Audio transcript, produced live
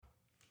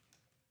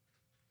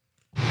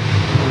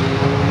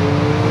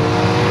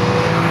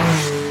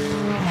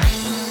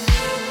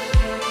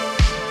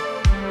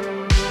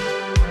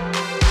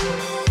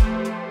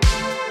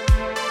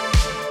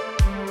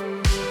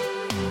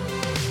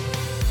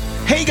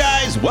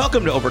guys,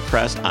 welcome to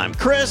Overcrest. I'm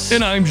Chris.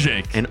 And I'm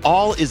Jake. And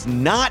all is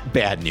not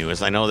bad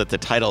news. I know that the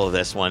title of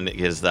this one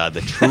is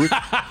The Truth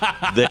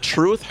The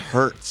Truth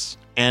Hurts.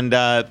 And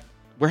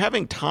we're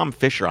having Tom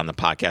Fisher on the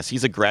podcast.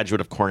 He's a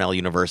graduate of Cornell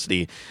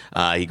University.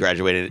 He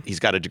graduated. He's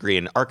got a degree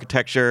in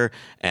architecture,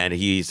 and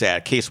he's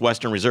at Case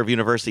Western Reserve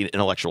University in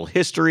intellectual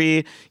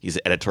history. He's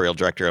the editorial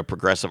director of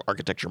Progressive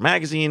Architecture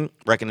magazine,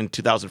 recognized in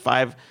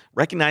 2005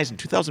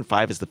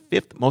 as the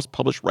fifth most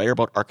published writer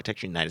about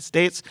architecture in the United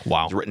States.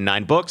 Wow. He's written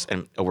 9 books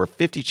and over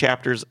 50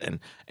 chapters and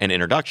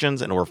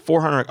introductions and over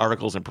 400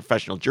 articles in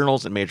professional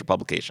journals and major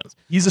publications.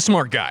 He's a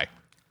smart guy.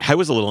 I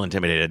was a little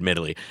intimidated,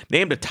 admittedly.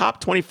 Named a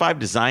top 25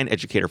 design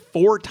educator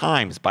 4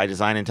 times by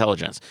Design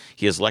Intelligence.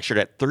 He has lectured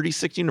at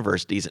 36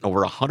 universities and over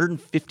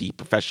 150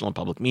 professional and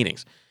public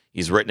meetings.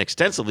 He's written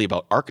extensively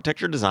about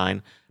architecture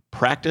design,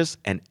 practice,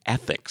 and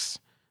ethics,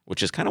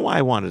 which is kind of why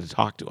I wanted to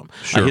talk to him.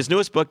 Sure. His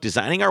newest book,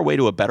 Designing Our Way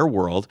to a Better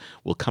World,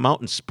 will come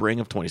out in spring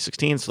of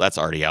 2016, so that's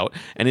already out,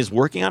 and is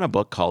working on a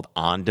book called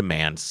On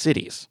Demand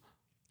Cities.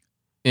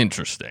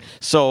 Interesting.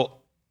 So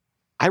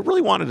I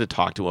really wanted to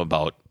talk to him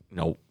about,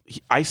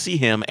 I see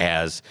him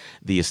as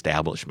the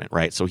establishment,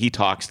 right? So he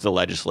talks to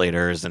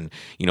legislators and,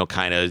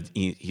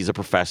 he's a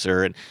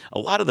professor. And a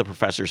lot of the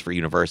professors for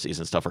universities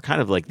and stuff are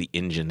kind of like the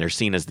engine. They're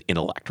seen as the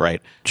intellect,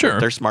 right? Sure.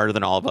 They're smarter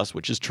than all of us,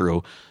 which is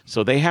true.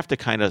 So they have to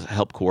kind of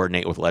help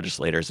coordinate with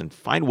legislators and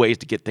find ways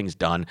to get things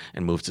done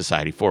and move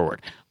society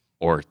forward.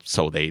 Or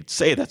so they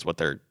say that's what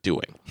they're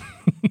doing.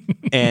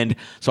 And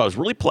so I was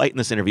really polite in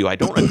this interview. I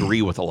don't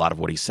agree with a lot of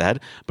what he said,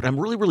 but I'm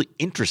really, really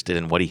interested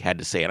in what he had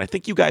to say. And I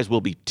think you guys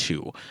will be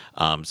too.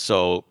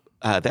 So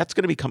that's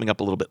going to be coming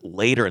up a little bit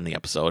later in the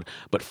episode.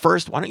 But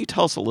first, why don't you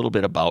tell us a little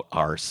bit about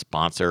our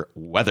sponsor,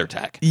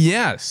 WeatherTech?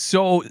 Yeah.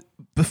 So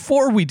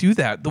before we do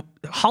that, the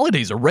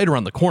holidays are right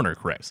around the corner,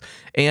 Chris.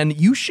 And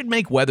you should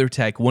make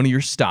WeatherTech one of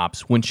your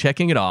stops when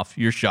checking it off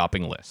your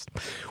shopping list.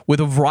 With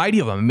a variety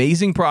of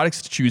amazing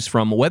products to choose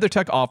from,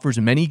 WeatherTech offers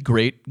many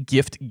great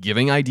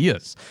gift-giving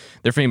ideas.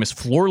 Their famous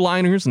floor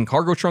liners and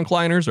cargo trunk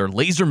liners are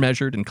laser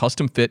measured and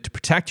custom fit to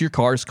protect your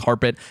car's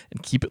carpet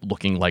and keep it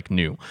looking like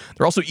new.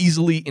 They're also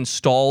easily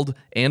installed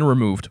and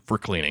removed for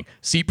cleaning.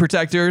 Seat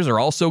protectors are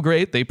also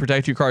great. They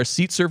protect your car's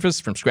seat surface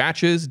from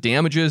scratches,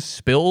 damages,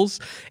 spills,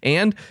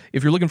 and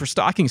if you're looking for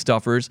stocking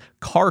stuffers,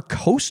 car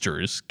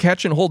coasters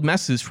catch and hold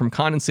messes from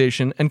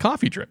condensation and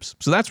coffee drips.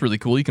 So that's really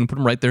cool. You can put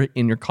them right there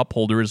in your cup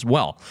holder as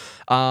well.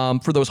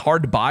 For those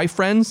hard-to-buy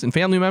friends and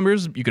family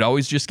members, you could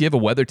always just give a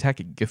WeatherTech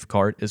a gift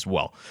card as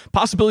well.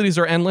 Possibilities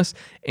are endless,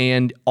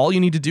 and all you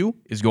need to do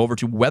is go over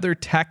to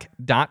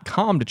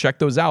WeatherTech.com to check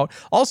those out.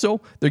 Also,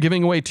 they're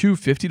giving away 2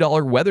 $50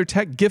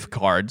 WeatherTech gift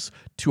cards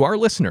to our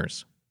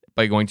listeners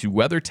by going to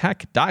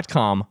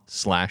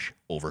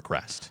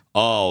WeatherTech.com/Overcrest.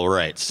 All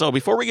right. So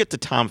before we get to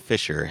Tom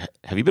Fisher,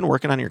 have you been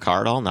working on your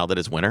car at all now that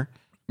it's winter?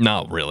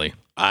 No, really.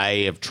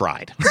 I have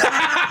tried.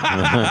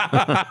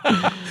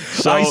 I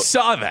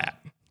saw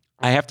that.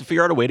 I have to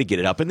figure out a way to get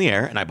it up in the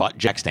air, and I bought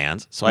jack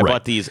stands. So I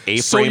bought these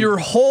A-frame. So your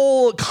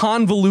whole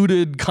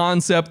convoluted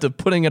concept of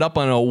putting it up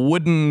on a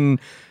wooden...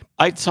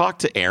 I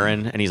talked to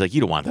Aaron, and he's like, you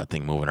don't want that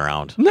thing moving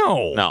around.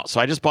 No. So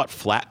I just bought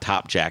flat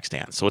top jack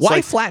stands. So it's Why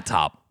like, flat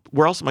top?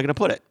 where else am I going to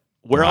put it?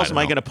 Where else am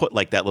I going to put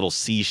like that little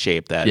C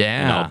shape that,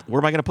 where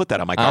am I going to put that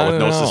on my car with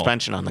no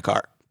suspension on the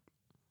car?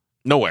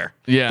 Nowhere.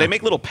 Yeah. They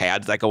make little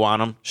pads that go on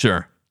them.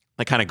 Sure.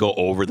 They kind of go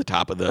over the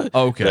top of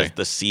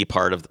the C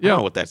part of, I don't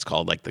know what that's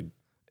called. Like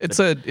it's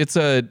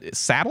a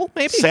saddle,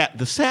 maybe?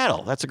 The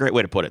saddle. That's a great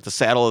way to put it. The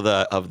saddle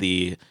of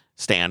the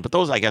stand. But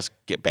those, I guess,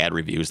 get bad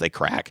reviews. They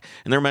crack.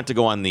 And they're meant to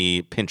go on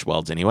the pinch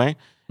welds anyway.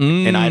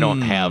 And I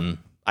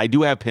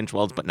do have pinch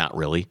welds, but not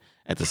really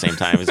at the same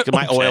time. It's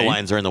my oil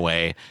lines are in the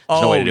way.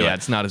 There's no way to do it.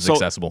 It's not as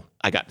accessible.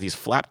 I got these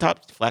flat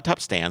top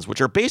stands,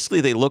 which are basically,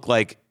 they look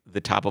like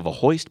the top of a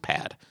hoist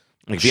pad.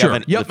 Like if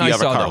you have a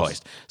car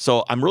hoist.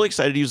 So I'm really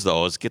excited to use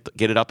those, get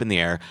it up in the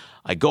air.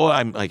 I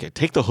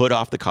take the hood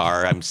off the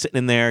car. I'm sitting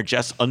in there.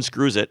 Jess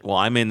unscrews it while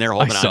I'm in there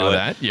holding on to it. I saw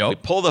that. Yep. I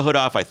pull the hood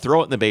off. I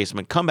throw it in the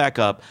basement, come back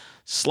up,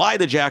 slide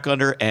the jack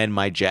under, and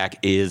my jack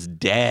is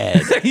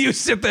dead. You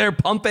sit there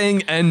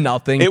pumping and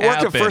nothing It worked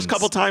happens. the first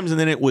couple times, and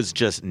then it was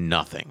just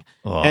nothing.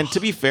 Ugh. And to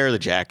be fair, the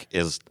jack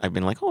I've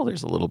been like,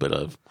 there's a little bit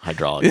of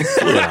hydraulic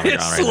fluid on the ground right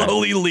now.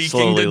 Slowly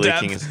leaking to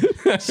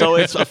death. So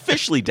it's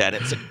officially dead.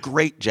 It's a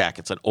great jack.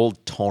 It's an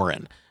old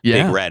Touran,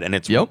 Yeah. big red, and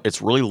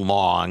it's really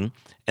long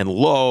and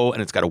low,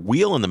 and it's got a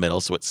wheel in the middle,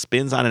 so it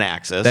spins on an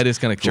axis. That is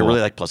kind of cool. cool. I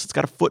really like. Plus, it's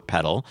got a foot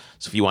pedal,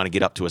 so if you want to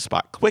get up to a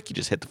spot quick, you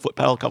just hit the foot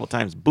pedal a couple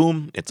times.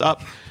 Boom, it's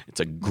up. It's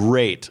a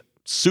great,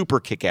 super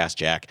kick-ass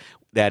jack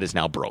that is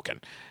now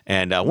broken.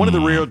 And one of the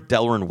rear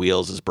Delrin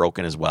wheels is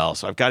broken as well,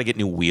 so I've got to get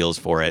new wheels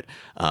for it.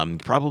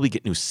 Probably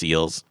get new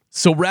seals.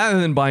 So rather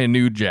than buy a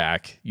new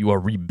jack, you are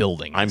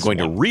rebuilding. I'm going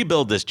to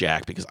rebuild this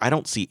jack because I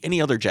don't see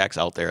any other jacks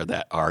out there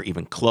that are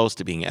even close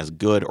to being as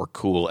good or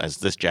cool as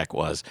this jack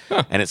was.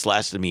 Huh. And it's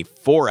lasted me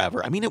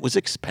forever. I mean, it was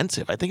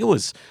expensive. I think it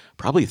was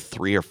probably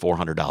 $300 or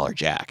 $400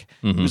 jack.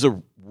 Mm-hmm. It was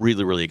a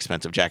really, really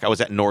expensive jack. I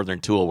was at Northern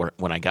Tool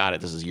when I got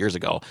it. This is years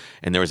ago.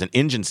 And there was an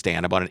engine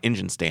stand. I bought an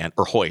engine stand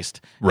or hoist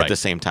at the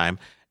same time.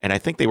 And I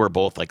think they were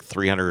both like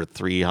 $300 or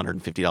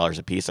 $350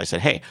 a piece. I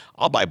said, hey,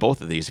 I'll buy both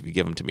of these if you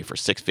give them to me for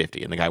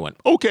 $650. And the guy went,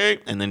 okay,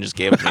 and then just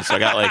gave it to me. So I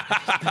got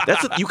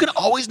like, you can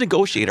always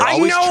negotiate or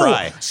always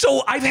try.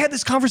 So I've had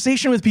this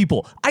conversation with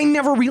people. I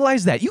never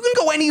realized that. You can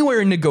go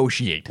anywhere and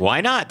negotiate. Why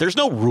not? There's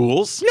no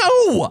rules.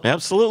 No.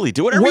 Absolutely.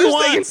 Do whatever you Worst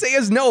want. they can say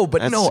is no, but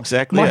That's no.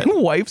 exactly my it.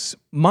 wife's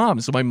mom,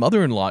 so my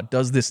mother-in-law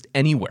does this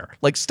anywhere.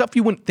 Like stuff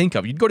you wouldn't think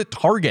of. You'd go to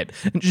Target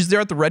and she's there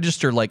at the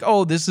register like,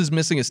 oh, this is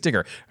missing a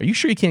sticker. Are you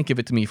sure you can't give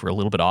it to me for a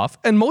little bit off?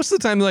 And most of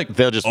the time they're like,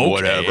 they'll just okay.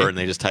 whatever, and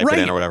they just type it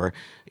in or whatever.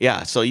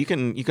 Yeah, so you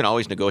can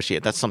always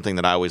negotiate. That's something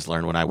that I always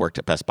learned when I worked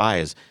at Best Buy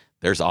is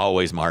there's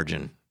always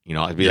margin. You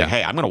know, I'd be like,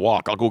 hey, I'm going to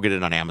walk. I'll go get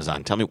it on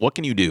Amazon. Tell me, what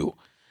can you do?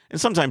 And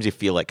sometimes you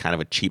feel like kind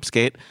of a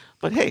cheapskate,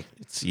 but hey,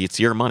 it's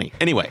your money.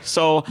 Anyway,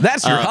 so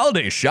that's your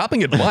holiday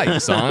shopping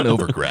advice on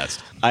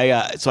Overcrest.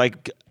 I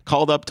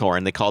called up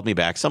Torrin. They called me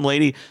back. Some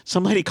lady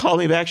called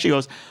me back. She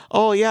goes,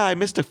 oh yeah, I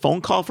missed a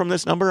phone call from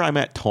this number. I'm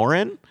at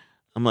Torrin.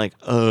 I'm like,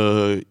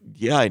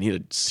 yeah, I need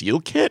a seal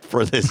kit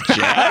for this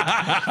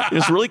jack.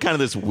 It's really kind of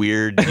this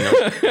weird,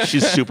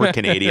 she's super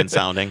Canadian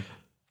sounding.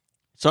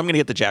 So I'm going to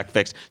get the jack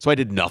fixed. So I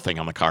did nothing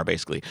on the car,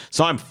 basically.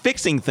 So I'm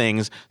fixing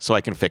things so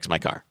I can fix my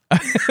car.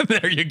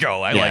 There you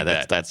go. I like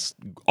that. That's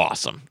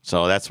awesome.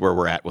 So that's where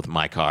we're at with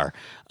my car.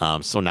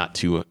 So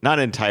not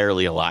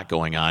entirely a lot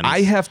going on.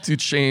 I have to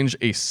change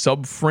a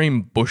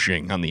subframe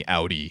bushing on the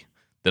Audi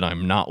that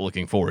I'm not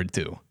looking forward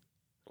to.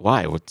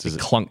 Why? What is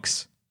it?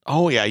 Clunks.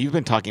 Oh, yeah. You've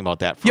been talking about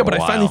that for a while. Yeah,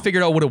 but I finally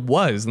figured out what it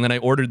was, and then I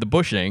ordered the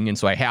bushing, and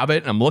so I have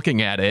it, and I'm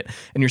looking at it,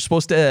 and you're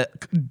supposed to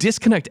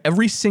disconnect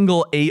every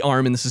single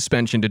A-arm in the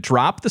suspension to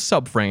drop the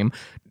subframe.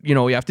 You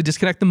have to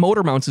disconnect the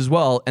motor mounts as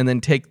well, and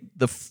then take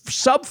the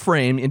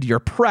subframe into your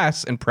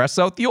press and press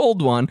out the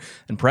old one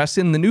and press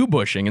in the new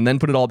bushing and then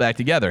put it all back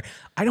together.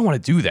 I don't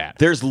want to do that.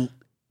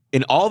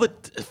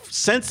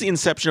 Since the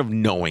inception of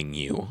knowing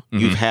you,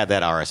 you've had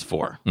that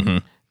RS4. Mm-hmm.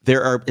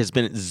 There has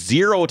been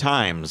 0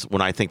 times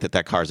when I think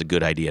that car is a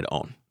good idea to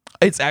own.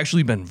 It's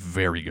actually been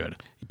very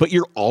good. But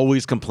you're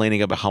always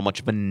complaining about how much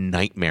of a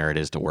nightmare it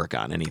is to work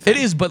on anything. It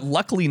is, but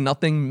luckily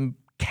nothing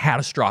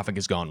catastrophic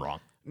has gone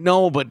wrong.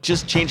 No, but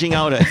just changing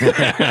out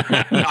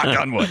a knock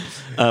on wood.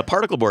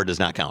 Particle board does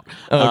not count.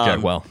 Okay,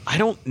 well. I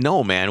don't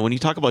know, man. When you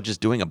talk about just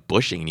doing a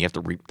bushing and you have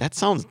to that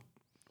sounds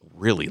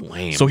really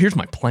lame. So here's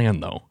my plan,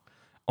 though.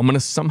 I'm going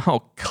to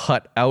somehow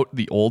cut out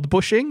the old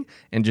bushing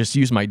and just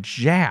use my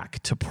jack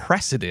to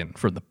press it in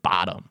from the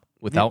bottom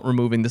without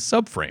removing the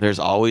subframe. There's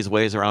always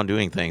ways around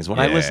doing things. When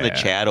I listen to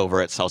Chad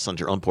over at South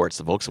Central Imports,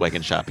 the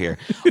Volkswagen shop here,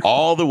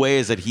 all the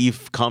ways that he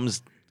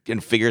comes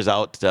and figures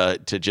out to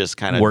just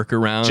kind of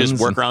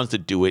workarounds to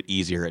do it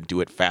easier and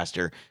do it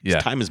faster. Yeah.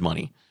 Time is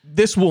money.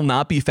 This will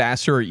not be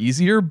faster or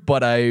easier,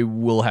 but I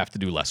will have to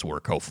do less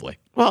work, hopefully.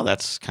 Well,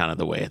 that's kind of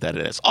the way that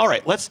it is. All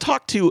right, let's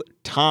talk to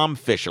Tom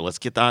Fisher. Let's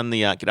get on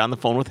the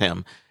phone with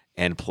him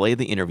and play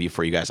the interview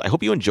for you guys. I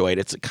hope you enjoyed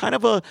it. It's kind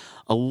of a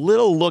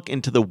little look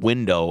into the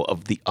window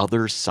of the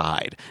other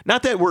side.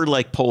 Not that we're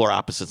like polar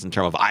opposites in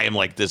terms of I am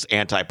like this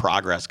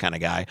anti-progress kind of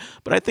guy,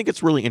 but I think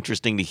it's really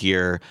interesting to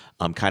hear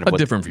kind of a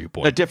different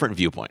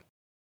viewpoint.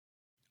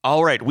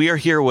 All right, we are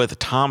here with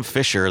Tom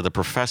Fisher, the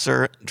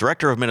professor,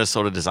 director of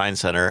Minnesota Design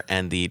Center,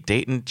 and the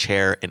Dayton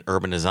Chair in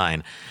Urban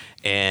Design.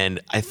 And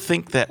I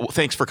think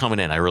thanks for coming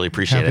in. I really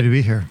appreciate it. Happy to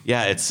be here.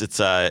 Yeah,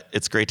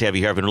 it's great to have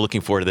you here. I've been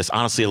looking forward to this.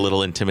 Honestly, a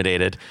little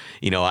intimidated.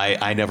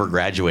 I never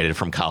graduated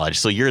from college,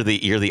 so you're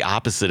the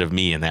opposite of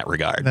me in that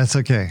regard. That's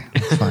okay.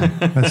 That's fine.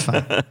 That's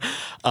fine.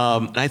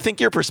 And I think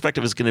your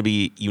perspective is going to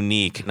be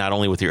unique, not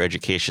only with your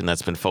education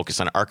that's been focused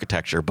on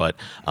architecture, but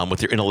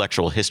with your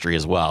intellectual history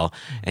as well.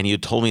 And you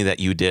told me that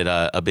you did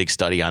a big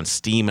study on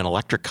steam and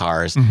electric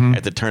cars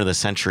at the turn of the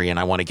century, and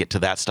I want to get to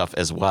that stuff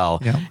as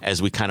well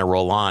as we kind of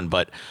roll on.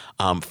 But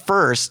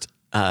first,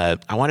 I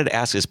wanted to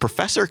ask, is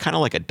professor kind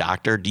of like a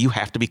doctor? Do you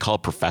have to be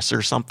called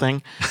professor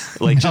something?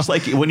 Like just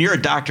like when you're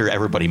a doctor,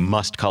 everybody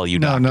must call you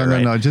doctor,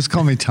 right? No. Just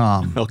call me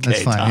Tom. Okay,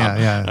 that's fine. Tom.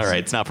 Yeah. All right,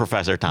 it's not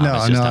Professor Tom. No,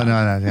 it's just Tom.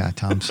 No. Yeah,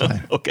 Tom's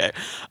fine. Okay.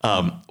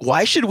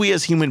 Why should we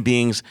as human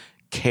beings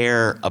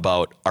care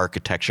about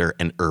architecture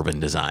and urban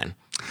design?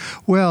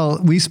 Well,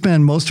 we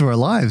spend most of our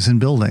lives in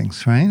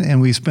buildings, right? And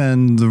we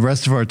spend the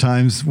rest of our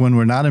times when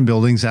we're not in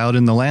buildings out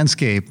in the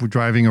landscape. We're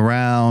driving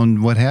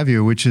around, what have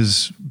you, which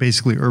is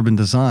basically urban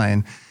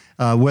design,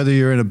 whether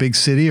you're in a big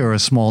city or a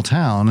small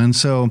town. And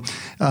so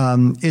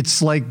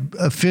it's like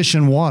a fish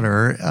in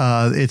water.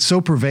 It's so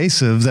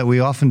pervasive that we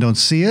often don't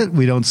see it.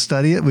 We don't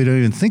study it. We don't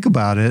even think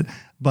about it.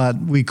 But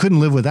we couldn't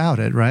live without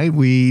it, right?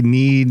 We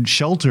need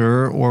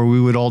shelter or we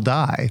would all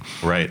die.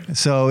 Right.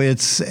 So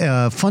it's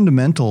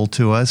fundamental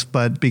to us,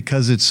 but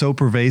because it's so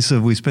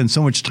pervasive, we spend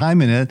so much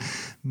time in it,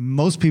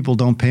 most people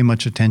don't pay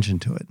much attention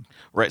to it.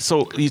 Right.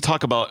 So you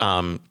talk about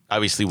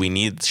obviously we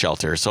need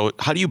shelter. So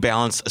how do you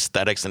balance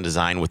aesthetics and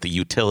design with the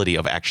utility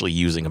of actually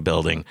using a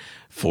building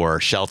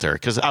for shelter?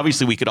 Because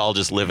obviously we could all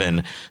just live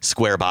in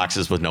square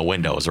boxes with no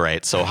windows,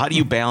 right? So how do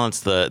you balance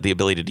the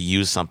ability to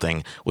use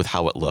something with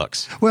how it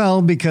looks?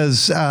 Well,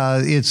 because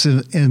it's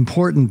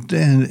important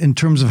in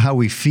terms of how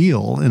we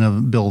feel in a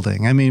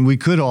building. I mean, we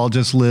could all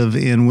just live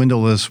in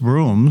windowless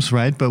rooms,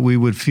 right? But we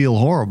would feel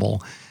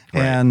horrible.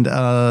 Right. And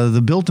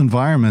the built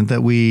environment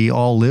that we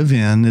all live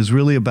in is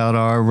really about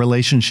our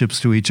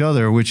relationships to each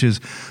other, which is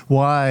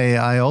why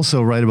I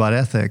also write about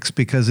ethics,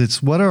 because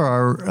it's what are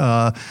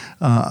our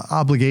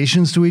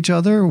obligations to each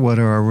other? What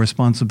are our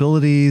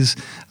responsibilities?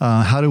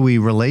 How do we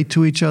relate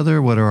to each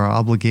other? What are our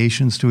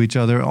obligations to each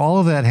other? All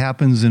of that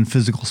happens in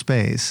physical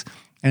space.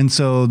 And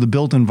so the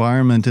built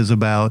environment is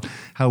about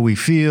how we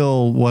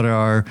feel, what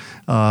our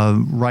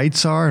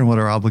rights are, and what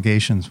our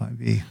obligations might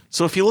be.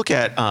 So if you look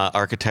at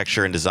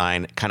architecture and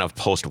design kind of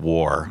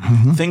post-war,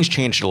 things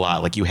changed a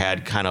lot. Like you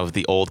had kind of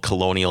the old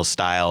colonial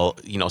style,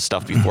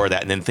 stuff before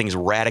that, and then things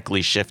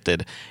radically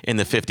shifted in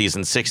the 50s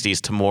and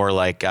 60s to more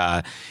like,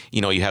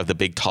 you have the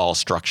big tall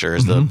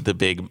structures, the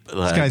big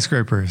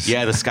skyscrapers.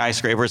 Yeah, the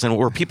skyscrapers, and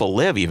where people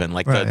live even,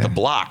 like the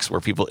blocks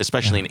where people,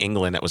 especially in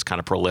England, that was kind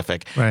of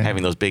prolific,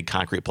 having those big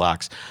concrete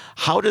blocks.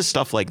 How does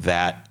stuff like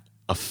that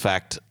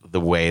affect the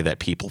way that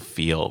people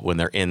feel when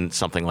they're in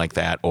something like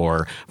that,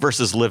 or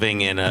versus living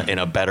in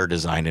a better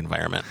designed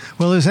environment?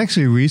 Well, there's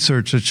actually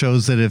research that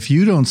shows that if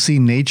you don't see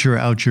nature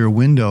out your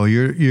window,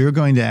 you're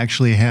going to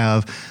actually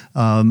have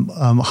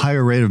a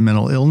higher rate of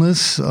mental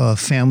illness,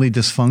 family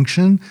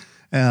dysfunction.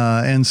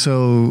 And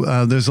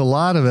so there's a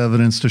lot of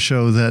evidence to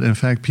show that, in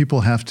fact, people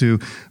have to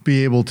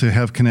be able to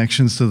have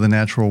connections to the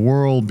natural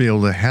world, be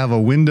able to have a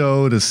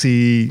window to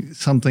see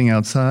something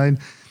outside.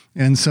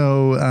 And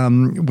so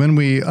when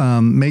we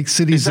make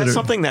cities... Is that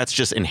something that's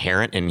just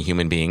inherent in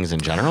human beings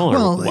in general?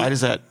 Or where does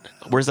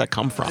that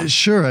come from?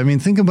 Sure. I mean,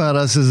 think about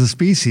us as a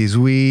species.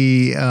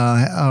 We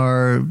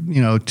are,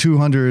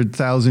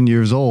 200,000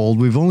 years old.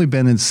 We've only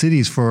been in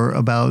cities for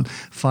about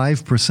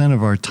 5%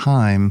 of our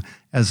time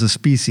as a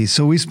species.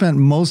 So we spent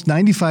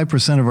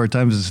 95% of our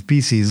time as a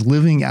species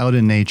living out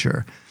in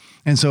nature.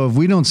 And so if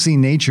we don't see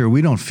nature,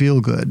 we don't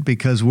feel good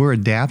because we're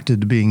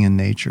adapted to being in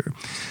nature.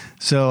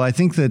 So I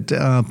think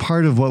that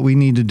part of what we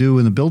need to do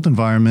in the built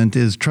environment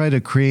is try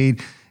to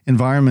create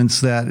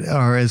environments that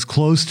are as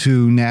close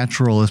to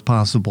natural as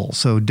possible.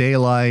 So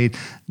daylight,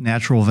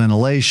 natural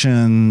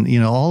ventilation,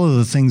 all of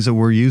the things that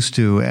we're used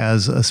to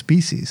as a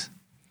species.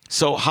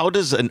 So how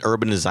does an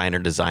urban designer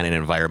design an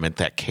environment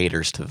that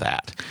caters to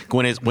that?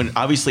 When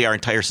obviously our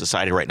entire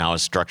society right now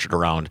is structured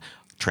around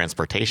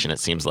transportation, it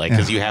seems like,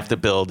 because you have to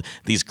build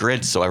these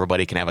grids so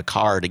everybody can have a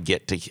car to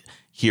get to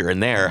here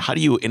and there. How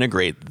do you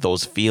integrate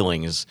those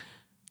feelings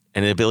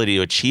and the ability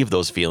to achieve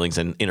those feelings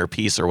and inner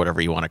peace, or whatever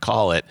you want to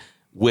call it,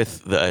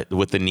 with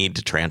the need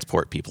to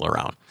transport people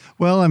around?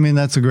 Well, I mean,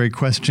 that's a great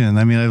question.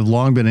 I mean, I've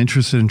long been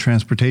interested in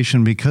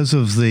transportation because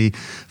of the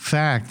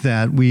fact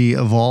that we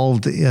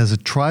evolved as a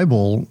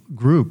tribal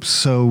group.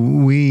 So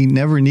we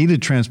never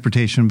needed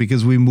transportation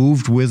because we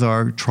moved with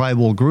our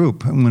tribal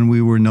group when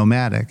we were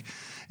nomadic.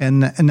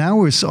 And now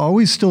we're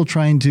always still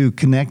trying to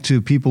connect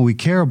to people we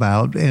care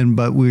about,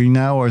 but we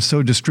now are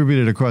so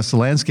distributed across the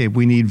landscape,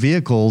 we need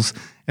vehicles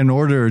in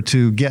order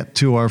to get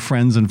to our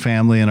friends and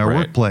family and our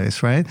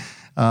workplace, right?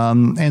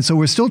 And so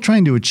we're still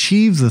trying to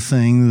achieve the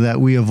thing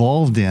that we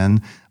evolved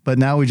in, but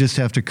now we just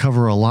have to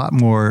cover a lot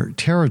more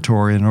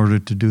territory in order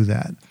to do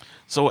that.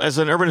 So as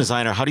an urban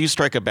designer, how do you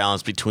strike a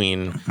balance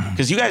between,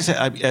 because you guys,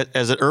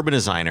 as an urban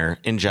designer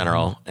in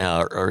general,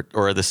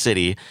 or the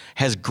city,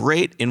 has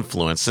great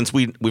influence, since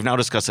we've now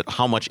discussed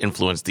how much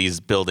influence these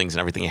buildings and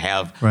everything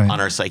have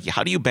on our psyche.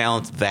 How do you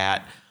balance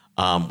that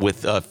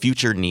with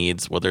future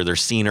needs, whether they're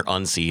seen or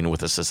unseen,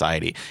 with a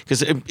society?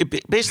 Because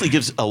it basically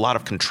gives a lot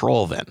of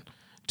control then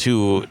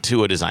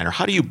to a designer.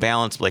 How do you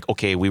balance, like,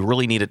 okay, we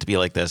really need it to be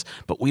like this,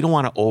 but we don't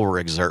want to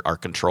overexert our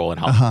control and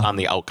on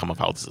the outcome of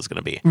how this is going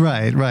to be.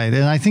 Right.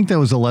 And I think that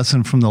was a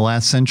lesson from the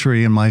last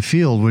century in my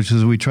field, which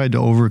is we tried to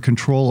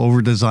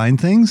over-design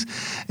things.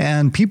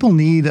 And people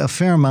need a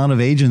fair amount of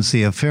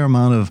agency, a fair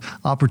amount of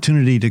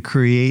opportunity to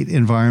create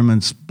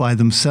environments by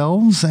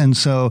themselves. And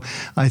so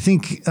I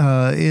think,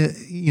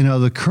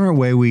 the current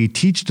way we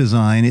teach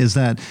design is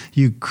that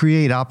you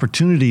create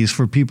opportunities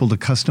for people to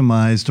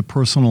customize, to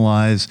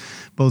personalize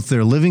both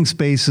their living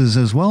spaces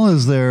as well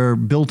as their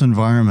built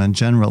environment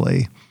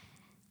generally.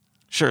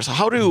 Sure. So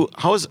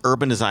how is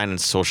urban design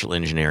and social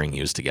engineering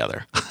used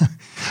together?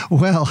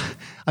 Well,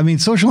 I mean,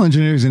 social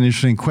engineering is an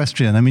interesting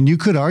question. I mean, you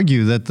could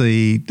argue that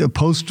the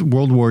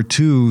post-World War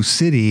II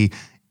city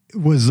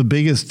was the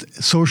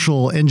biggest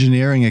social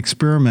engineering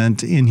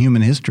experiment in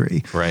human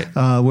history. Right.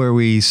 Where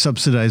we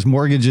subsidized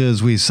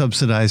mortgages, we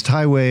subsidized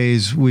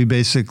highways, we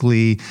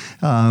basically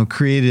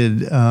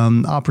created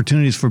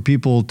opportunities for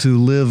people to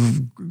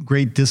live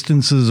great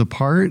distances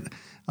apart.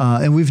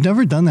 And we've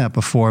never done that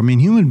before. I mean,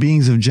 human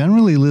beings have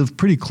generally lived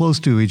pretty close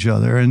to each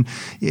other. And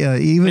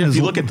even if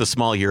you look at the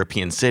small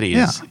European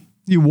cities,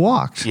 You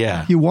walked.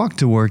 Yeah. You walked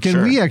to work. And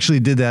Sure. we actually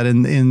did that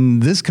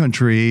in this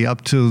country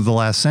up to the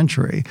last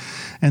century.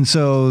 And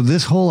so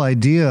this whole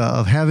idea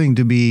of having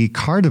to be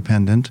car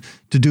dependent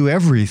to do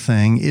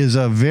everything is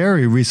a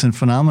very recent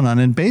phenomenon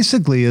and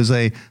basically is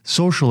a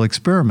social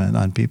experiment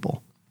on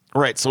people.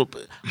 Right. So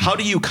how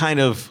do you kind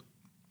of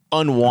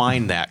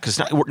unwind that?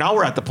 Because now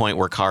we're at the point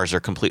where cars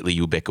are completely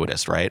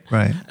ubiquitous, right?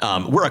 Right.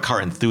 We're a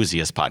car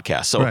enthusiast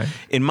podcast. So Right.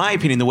 in my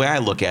opinion, the way I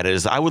look at it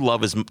is I would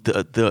love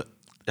the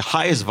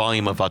highest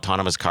volume of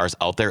autonomous cars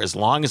out there as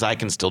long as I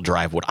can still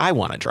drive what I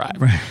want to drive.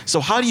 Right.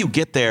 So how do you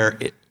get there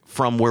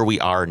from where we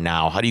are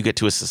now? How do you get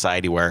to a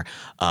society where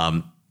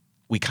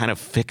we kind of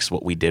fix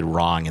what we did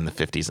wrong in the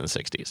 50s and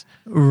 60s?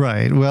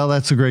 Right. Well,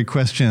 that's a great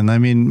question. I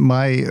mean,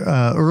 my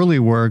early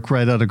work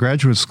right out of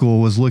graduate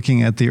school was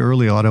looking at the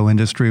early auto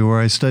industry,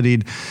 where I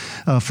studied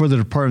for the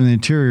Department of the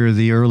Interior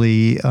the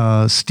early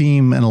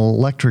steam and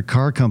electric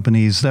car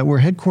companies that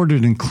were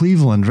headquartered in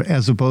Cleveland,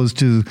 as opposed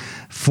to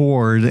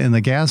Ford and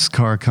the gas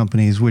car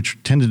companies,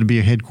 which tended to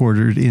be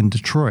headquartered in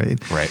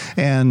Detroit. Right.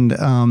 And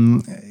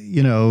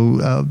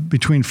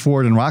between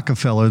Ford and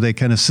Rockefeller, they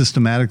kind of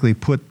systematically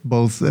put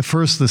both, at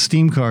first the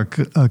steam car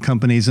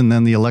companies and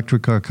then the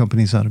electric car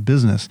companies out of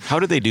business. How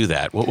did they do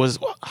that? What was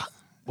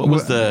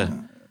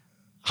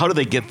how do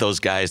they get those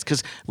guys?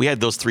 Because we had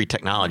those three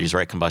technologies,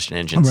 right? Combustion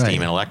engine, Right.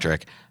 steam, and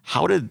electric.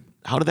 How did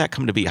that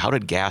come to be? How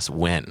did gas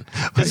win?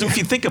 Because if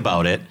you think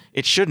about it,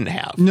 it shouldn't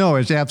have. No,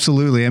 it's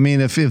absolutely. I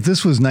mean, if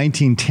this was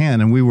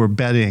 1910 and we were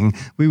betting,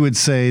 we would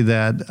say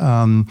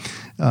that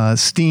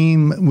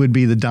steam would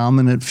be the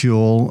dominant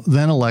fuel,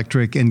 then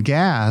electric, and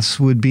gas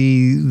would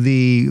be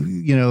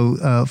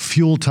the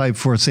fuel type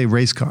for, say,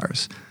 race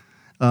cars.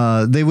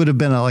 They would have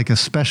been like a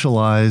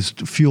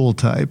specialized fuel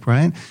type,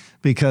 right?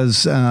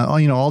 Because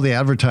all the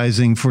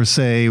advertising for,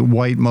 say,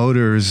 White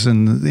Motors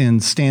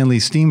and Stanley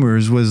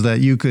steamers was that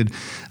you could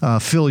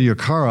fill your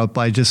car up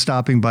by just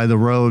stopping by the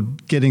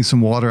road, getting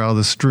some water out of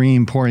the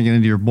stream, pouring it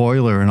into your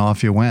boiler, and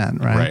off you went,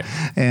 right?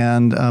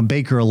 And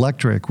Baker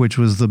Electric, which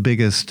was the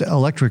biggest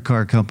electric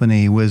car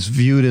company, was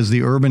viewed as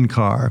the urban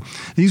car.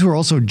 These were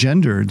also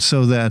gendered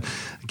so that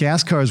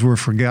gas cars were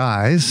for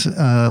guys.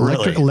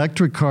 Really?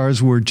 Electric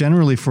cars were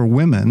generally for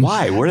women.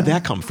 Why? Where did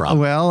that come from?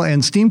 Well,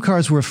 and steam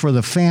cars were for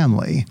the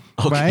family,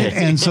 right?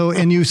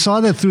 And you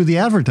saw that through the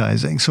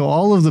advertising. So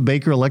all of the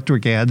Baker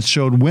Electric ads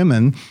showed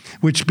women,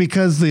 which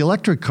because the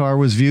electric car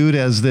was viewed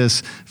as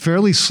this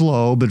fairly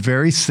slow but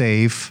very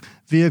safe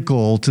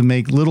vehicle to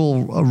make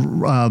little,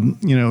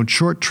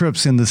 short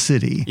trips in the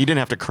city. You didn't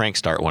have to crank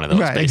start one of those,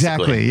 Right, basically.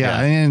 exactly,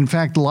 yeah. And in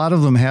fact, a lot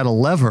of them had a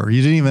lever.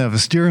 You didn't even have a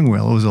steering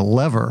wheel. It was a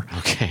lever.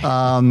 Okay.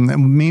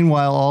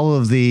 Meanwhile, all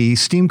of the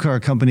steam car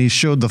companies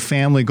showed the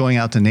family going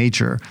out to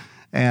nature.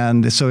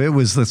 And so it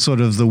was the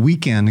sort of the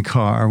weekend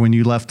car when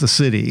you left the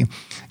city.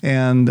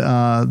 And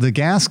the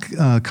gas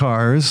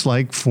cars,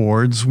 like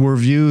Ford's, were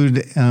viewed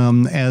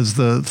as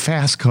the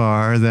fast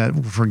car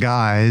that for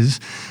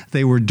guys.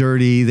 They were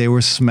dirty, they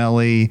were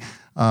smelly,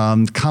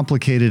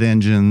 complicated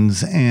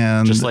engines,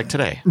 and Just like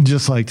today.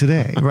 Just like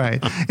today,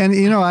 right.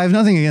 And, I have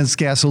nothing against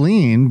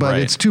gasoline, but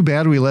Right. it's too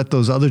bad we let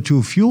those other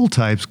two fuel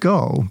types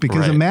go.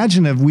 Because Right.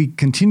 imagine if we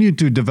continued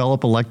to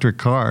develop electric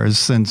cars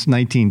since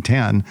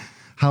 1910,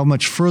 how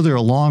much further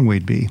along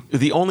we'd be.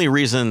 The only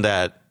reason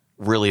that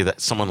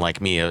someone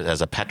like me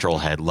as a petrol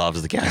head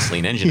loves the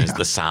gasoline engine is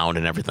the sound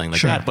and everything like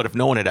Sure. that. But if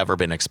no one had ever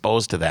been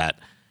exposed to that,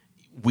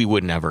 we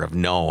would never have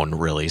known,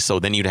 really. So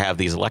then you'd have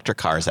these electric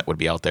cars that would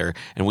be out there,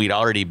 and we'd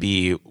already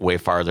be way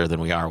farther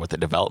than we are with the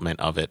development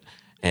of it.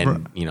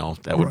 And,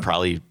 that would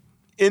probably,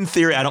 in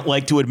theory, I don't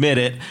like to admit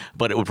it,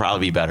 but it would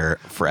probably be better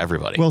for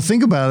everybody. Well,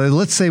 think about it.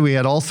 Let's say we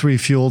had all three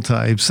fuel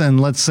types, and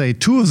let's say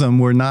two of them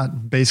were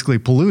not basically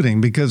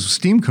polluting because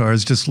steam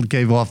cars just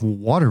gave off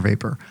water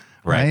vapor,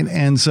 right?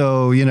 And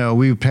so,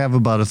 we have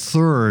about a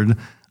third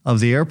of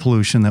the air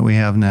pollution that we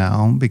have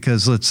now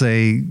because, let's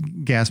say,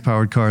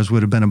 gas-powered cars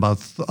would have been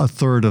about a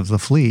third of the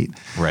fleet.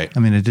 Right.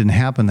 I mean, it didn't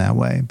happen that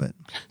way, but...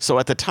 So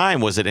at the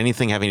time, was it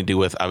anything having to do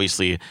with,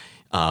 obviously,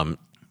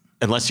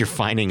 unless you're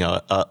finding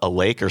a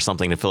lake or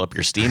something to fill up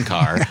your steam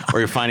car, or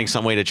you're finding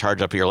some way to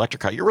charge up your electric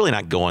car, you're really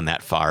not going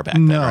that far back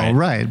then, No,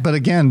 right. But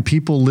again,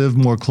 people live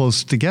more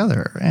close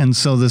together. And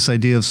so this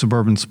idea of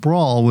suburban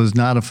sprawl was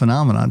not a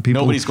phenomenon.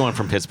 Nobody's going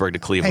from Pittsburgh to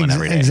Cleveland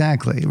every day.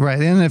 Exactly,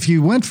 right. And if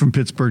you went from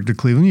Pittsburgh to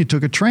Cleveland, you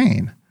took a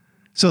train.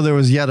 So there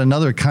was yet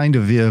another kind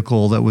of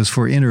vehicle that was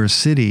for inner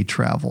city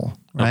travel,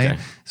 right?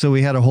 Okay. So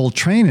we had a whole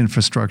train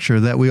infrastructure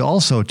that we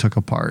also took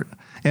apart.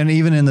 And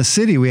even in the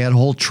city, we had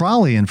whole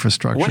trolley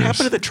infrastructure. What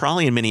happened to the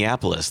trolley in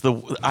Minneapolis?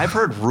 I've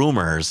heard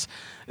rumors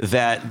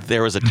that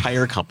there was a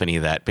tire company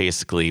that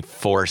basically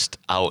forced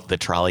out the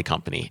trolley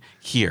company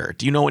here.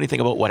 Do you know anything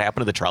about what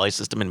happened to the trolley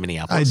system in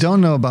Minneapolis? I don't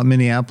know about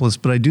Minneapolis,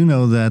 but I do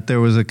know that there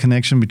was a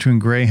connection between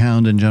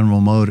Greyhound and General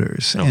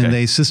Motors. Okay. And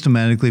they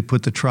systematically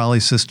put the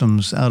trolley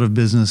systems out of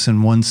business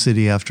in one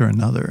city after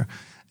another.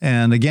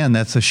 And again,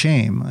 that's a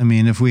shame. I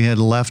mean, if we had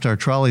left our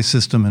trolley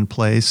system in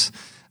place,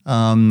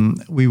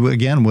 we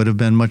would have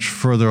been much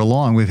further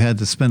along. We've had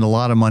to spend a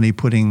lot of money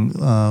putting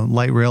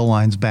light rail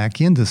lines back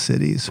into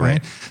cities,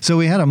 right? So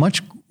we had a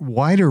much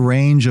wider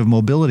range of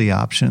mobility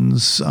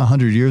options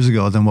 100 years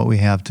ago than what we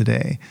have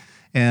today.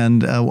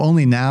 And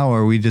only now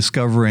are we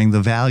discovering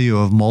the value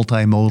of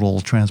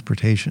multimodal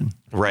transportation.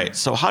 Right.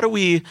 So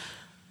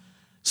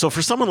so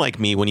for someone like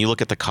me, when you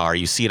look at the car,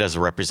 you see it as a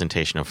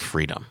representation of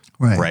freedom.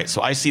 Right.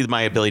 So I see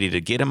my ability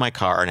to get in my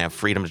car and have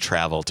freedom to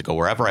travel, to go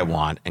wherever I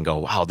want and go,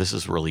 wow, this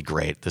is really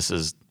great.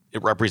 It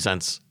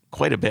represents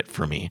quite a bit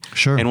for me.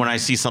 Sure. And when I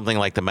see something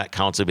like the Met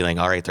Council be like,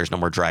 all right, there's no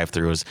more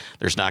drive-throughs,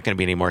 there's not going to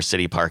be any more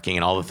city parking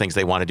and all the things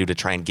they want to do to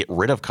try and get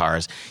rid of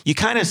cars, you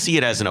kind of see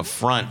it as an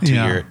affront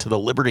to to the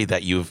liberty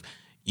that you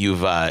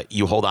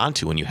hold on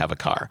to when you have a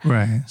car.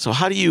 Right. So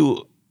how do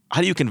you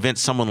convince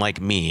someone like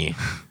me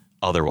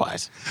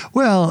otherwise?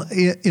 Well,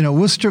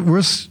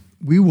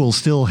 we will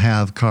still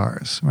have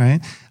cars, right?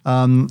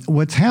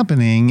 What's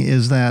happening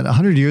is that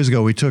 100 years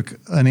ago, we took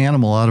an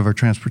animal out of our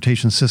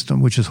transportation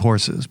system, which is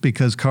horses,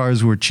 because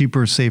cars were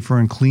cheaper, safer,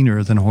 and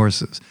cleaner than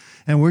horses.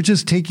 And we're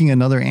just taking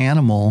another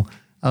animal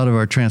out of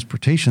our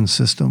transportation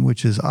system,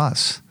 which is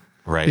us.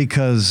 Right.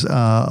 Because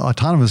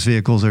autonomous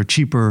vehicles are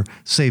cheaper,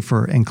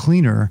 safer, and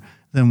cleaner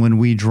than when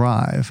we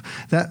drive.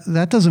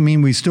 That doesn't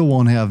mean we still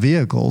won't have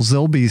vehicles.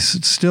 There'll be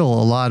still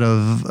a lot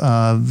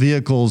of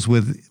vehicles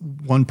with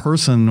one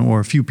person or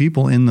a few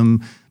people in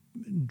them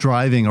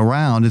driving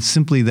around. It's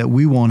simply that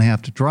we won't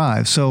have to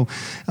drive. So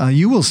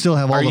you will still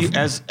have all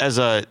as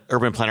a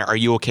urban planner, are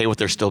you okay with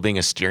there still being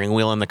a steering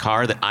wheel in the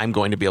car that I'm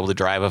going to be able to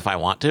drive if I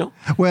want to?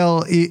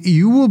 Well,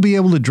 you will be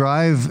able to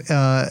drive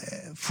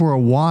for a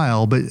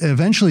while, but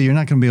eventually you're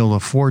not going to be able to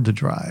afford to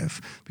drive,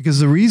 because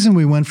the reason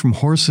we went from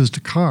horses to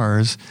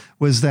cars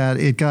was that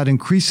it got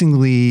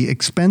increasingly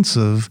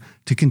expensive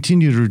to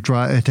continue to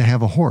drive, to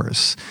have a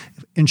horse.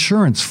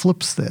 Insurance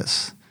flips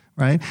this,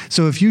 right?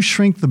 So if you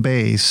shrink the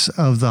base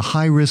of the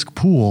high risk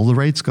pool, the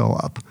rates go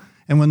up.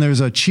 And when there's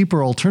a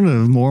cheaper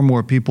alternative, more and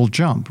more people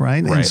jump,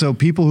 right? And so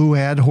people who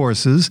had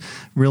horses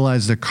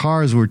realized that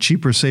cars were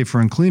cheaper, safer,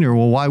 and cleaner.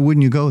 Well, why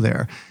wouldn't you go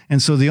there?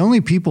 And so the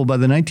only people by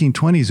the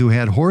 1920s who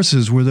had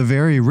horses were the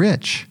very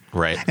rich.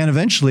 Right. And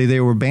eventually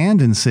they were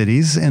banned in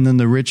cities, and then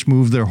the rich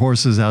moved their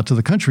horses out to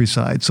the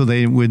countryside. So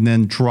they would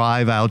then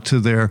drive out to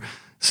their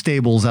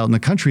stables out in the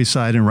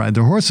countryside and ride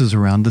their horses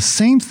around. The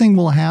same thing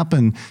will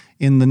happen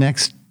in the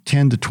next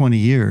 10 to 20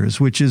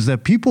 years, which is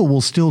that people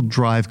will still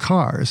drive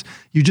cars.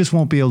 You just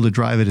won't be able to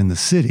drive it in the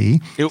city.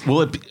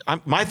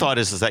 My thought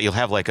is that you'll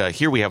have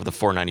here we have the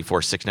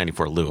 494,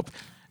 694 loop.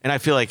 And I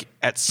feel like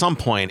at some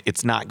point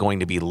it's not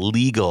going to be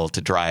legal to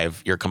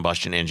drive your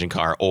combustion engine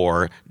car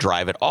or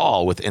drive at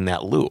all within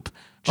that loop.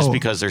 Just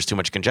because there's too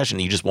much congestion,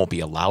 you just won't be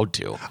allowed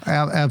to.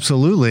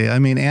 Absolutely. I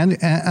mean,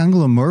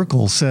 Angela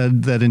Merkel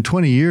said that in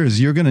 20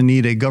 years, you're going to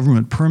need a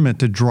government permit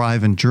to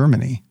drive in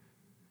Germany.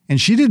 And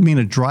she didn't mean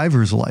a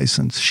driver's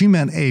license. She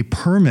meant a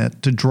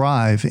permit to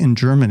drive in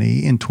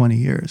Germany in 20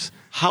 years.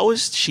 How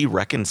is she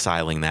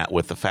reconciling that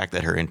with the fact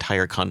that her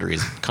entire country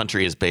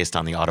is based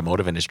on the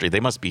automotive industry? They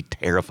must be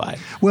terrified.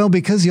 Well,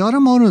 because the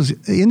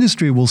automotive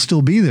industry will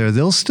still be there.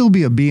 There'll still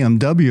be a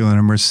BMW and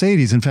a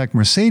Mercedes. In fact,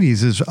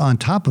 Mercedes is on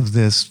top of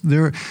this.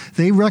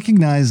 They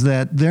recognize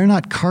that they're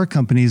not car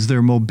companies,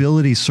 they're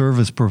mobility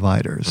service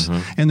providers.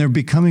 Mm-hmm. And they're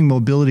becoming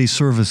mobility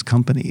service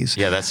companies.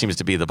 Yeah, that seems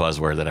to be the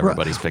buzzword that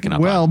everybody's picking up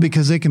on. Well,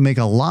 because they can make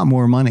a lot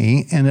more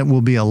money, and it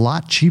will be a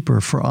lot cheaper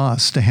for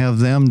us to have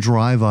them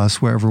drive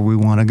us wherever we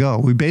want to go.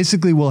 We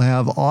basically will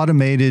have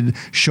automated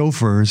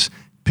chauffeurs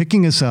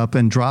picking us up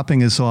and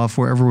dropping us off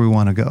wherever we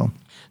want to go.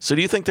 So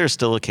do you think there's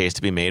still a case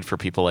to be made for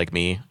people like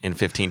me in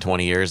 15,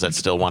 20 years that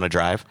still want to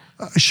drive?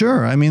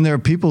 Sure. I mean, there are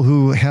people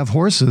who have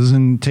horses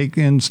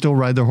and still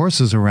ride their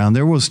horses around.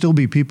 There will still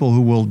be people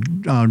who will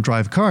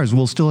drive cars.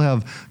 We'll still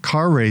have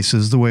car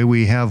races the way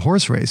we have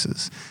horse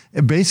races.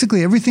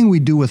 Basically, everything we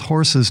do with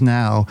horses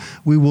now,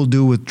 we will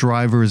do with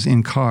drivers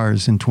in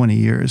cars in 20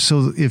 years.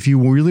 So if you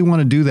really want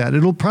to do that,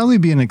 it'll probably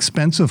be an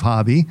expensive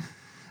hobby.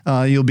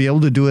 You'll be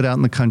able to do it out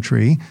in the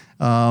country.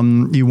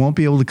 You won't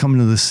be able to come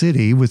into the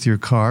city with your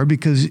car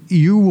because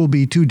you will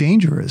be too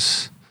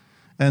dangerous.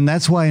 And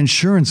that's why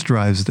insurance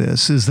drives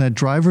this, is that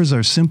drivers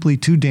are simply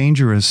too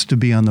dangerous to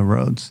be on the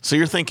roads. So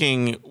you're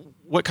thinking,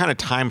 what kind of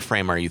time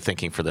frame are you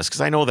thinking for this?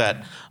 Because I know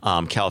that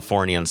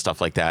California and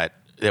stuff like that,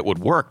 it would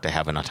work to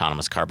have an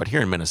autonomous car. But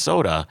here in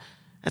Minnesota,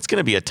 it's going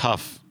to be a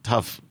tough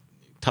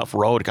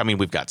road. I mean,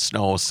 we've got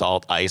snow,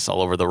 salt, ice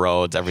all over the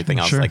roads, everything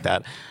else like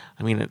that.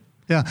 I mean,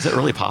 is it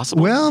really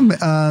possible?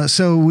 Well,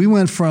 so we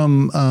went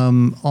from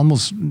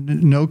almost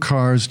no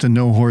cars to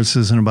no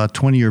horses in about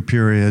a 20-year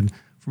period,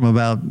 from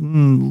about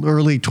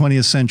early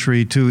 20th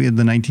century to in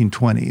the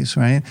 1920s,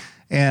 right?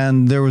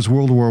 And there was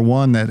World War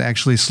I that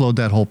actually slowed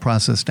that whole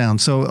process down.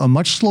 So a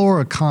much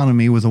slower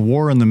economy with a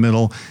war in the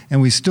middle,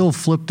 and we still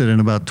flipped it in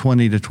about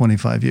 20 to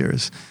 25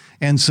 years.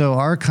 And so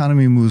our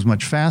economy moves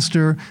much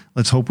faster.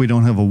 Let's hope we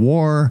don't have a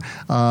war.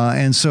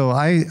 And so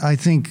I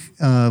think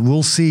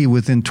we'll see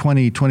within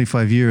 20,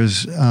 25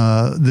 years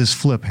this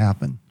flip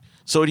happen.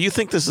 So do you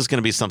think this is going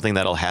to be something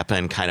that'll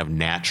happen kind of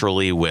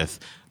naturally with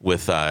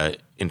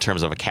in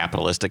terms of a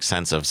capitalistic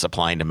sense of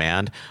supply and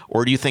demand?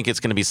 Or do you think it's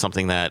going to be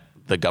something that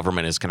the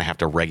government is going to have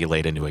to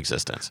regulate into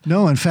existence.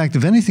 No, in fact,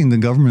 if anything, the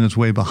government is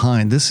way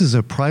behind. This is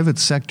a private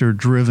sector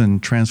driven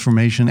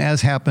transformation,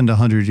 as happened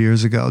 100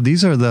 years ago.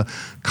 These are the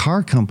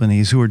car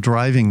companies who are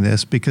driving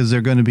this because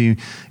they're going to be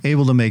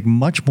able to make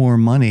much more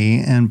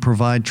money and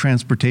provide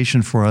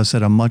transportation for us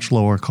at a much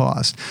lower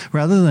cost.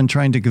 Rather than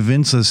trying to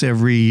convince us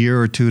every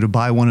year or two to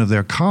buy one of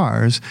their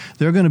cars,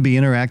 they're going to be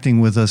interacting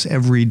with us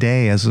every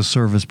day as a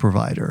service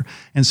provider.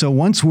 And so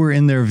once we're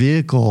in their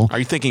vehicle... Are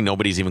you thinking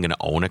nobody's even going to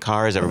own a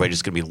car? Is everybody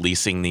just going to be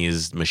leasing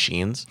these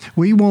machines?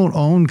 We won't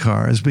own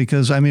cars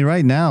because, I mean,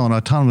 right now an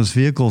autonomous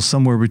vehicle is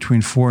somewhere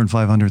between $400,000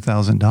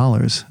 and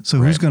 $500,000. So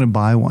who's going to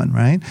buy one,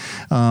 right?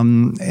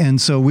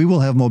 And so we will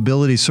have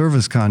mobility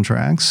service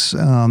contracts.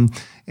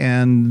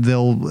 And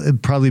there'll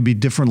probably be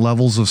different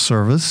levels of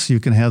service. You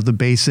can have the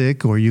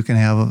basic, or you can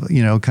have,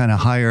 kind of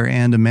higher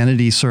end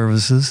amenity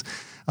services.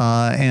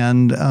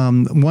 And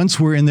once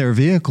we're in their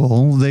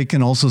vehicle, they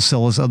can also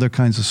sell us other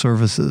kinds of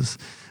services.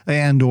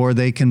 And or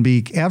they can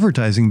be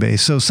advertising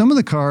based. So some of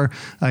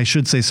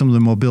the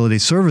mobility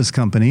service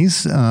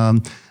companies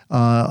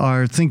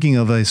are thinking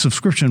of a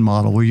subscription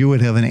model where you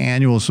would have an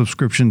annual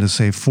subscription to,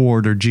 say,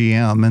 Ford or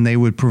GM, and they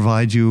would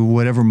provide you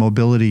whatever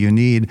mobility you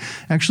need.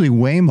 Actually,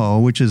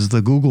 Waymo, which is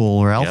the Google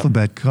or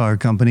Alphabet car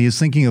company, is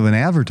thinking of an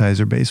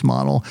advertiser-based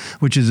model,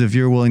 which is if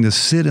you're willing to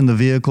sit in the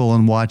vehicle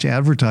and watch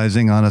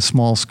advertising on a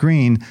small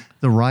screen,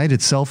 the ride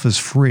itself is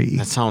free.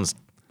 That sounds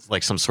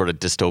like some sort of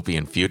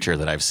dystopian future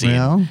that I've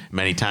seen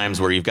many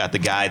times, where you've got the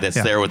guy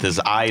that's there with his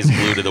eyes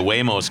glued to the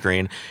Waymo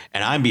screen,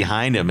 and I'm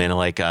behind him in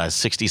like a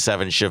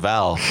 67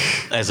 Chevelle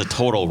as a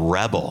total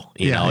rebel,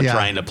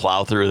 trying to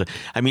plow through.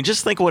 I mean,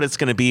 just think what it's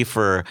going to be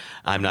for,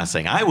 I'm not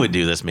saying I would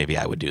do this. Maybe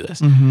I would do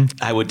this. Mm-hmm.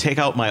 I would take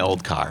out my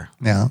old car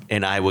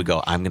and I would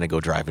go, I'm going to go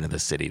drive into the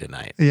city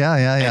tonight.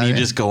 And you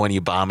just go and you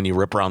bomb and you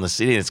rip around the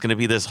city. And it's going to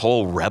be this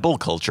whole rebel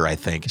culture, I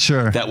think,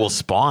 that will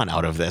spawn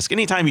out of this.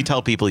 Anytime you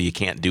tell people you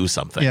can't do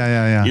something,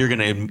 you're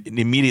going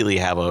to immediately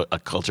have a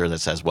culture that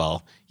says,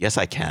 well, yes,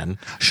 I can.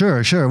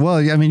 Sure. Well,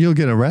 I mean, you'll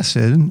get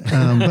arrested,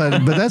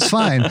 but that's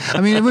fine. I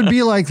mean, it would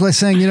be like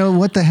saying,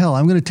 what the hell?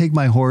 I'm going to take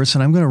my horse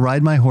and I'm going to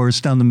ride my horse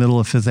down the middle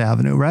of Fifth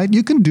Avenue, right?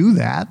 You can do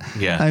that.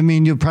 Yeah. I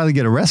mean, you'll probably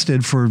get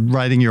arrested for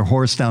riding your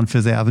horse down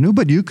Fifth Avenue,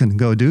 but you can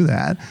go do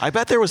that. I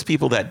bet there was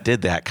people that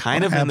did that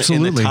kind of in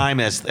the time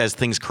as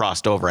things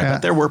crossed over. I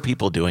bet there were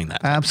people doing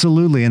that.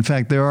 Absolutely. In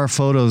fact, there are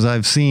photos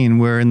I've seen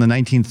where in the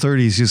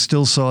 1930s, you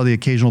still saw the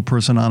occasional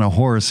person on a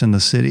horse in the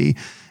city.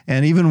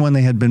 And even when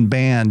they had been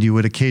banned, you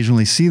would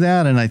occasionally see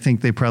that. And I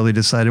think they probably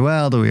decided,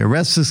 well, do we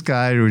arrest this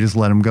guy or do we just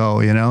let him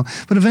go,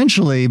 But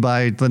eventually,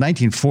 by the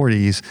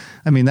 1940s,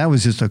 I mean, that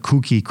was just a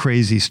kooky,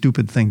 crazy,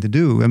 stupid thing to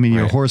do. I mean,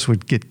 your horse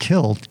would get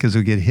killed because it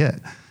would get hit.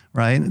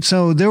 Right.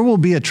 So there will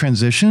be a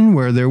transition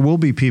where there will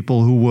be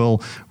people who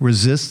will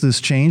resist this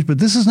change. But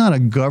this is not a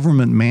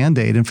government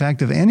mandate. In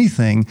fact, if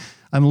anything,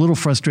 I'm a little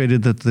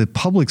frustrated that the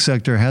public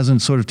sector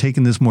hasn't sort of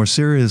taken this more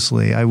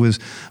seriously. I was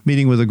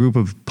meeting with a group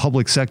of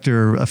public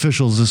sector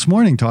officials this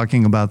morning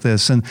talking about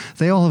this, and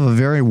they all have a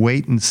very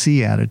wait and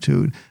see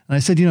attitude. And I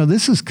said,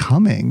 this is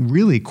coming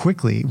really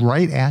quickly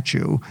right at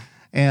you.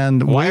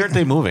 And why aren't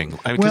they moving?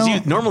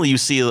 Because normally you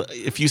see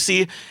if you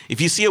see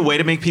a way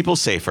to make people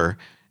safer,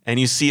 and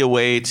you see a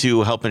way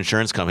to help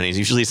insurance companies,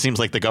 usually it seems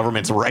like the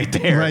government's right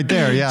there. Right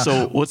there, yeah.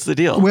 So what's the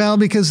deal? Well,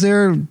 because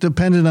they're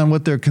dependent on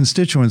what their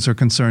constituents are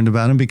concerned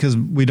about, and because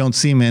we don't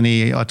see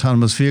many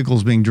autonomous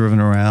vehicles being driven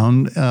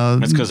around.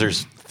 That's because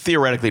there's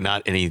theoretically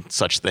not any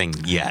such thing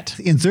yet.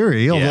 In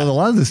theory, although a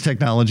lot of this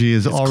technology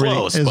is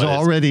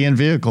already in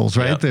vehicles,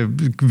 right? There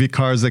be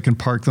cars that can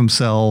park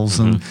themselves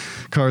and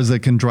cars that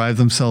can drive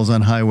themselves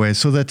on highways.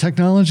 So that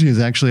technology is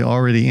actually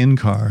already in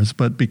cars,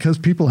 but because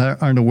people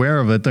aren't aware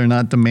of it, they're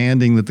not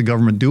demanding that the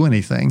government do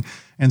anything.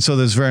 And so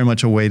there's very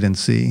much a wait and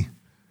see.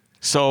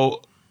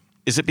 So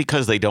is it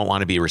because they don't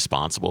want to be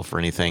responsible for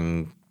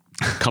anything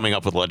coming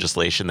up with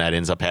legislation that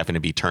ends up having to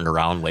be turned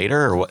around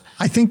later, or what?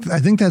 I think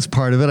that's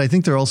part of it. I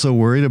think they're also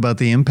worried about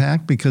the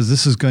impact because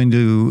this is going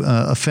to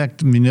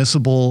affect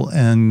municipal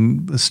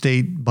and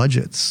state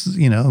budgets.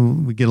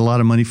 We get a lot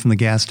of money from the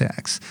gas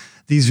tax.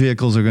 These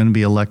vehicles are going to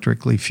be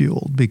electrically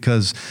fueled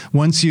because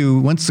once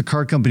the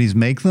car companies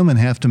make them and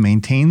have to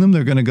maintain them,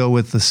 they're going to go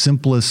with the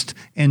simplest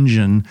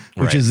engine,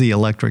 which is the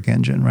electric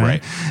engine,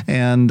 right?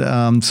 And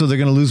so they're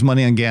going to lose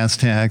money on gas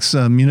tax.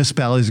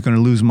 Municipalities are going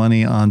to lose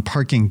money on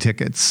parking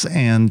tickets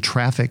and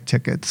traffic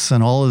tickets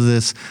and all of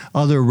this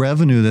other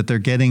revenue that they're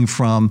getting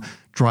from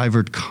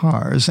drivered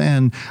cars.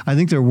 And I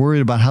think they're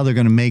worried about how they're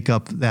going to make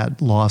up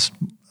that lost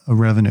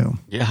revenue.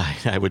 Yeah,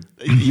 I would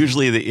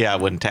usually,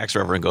 when tax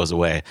revenue goes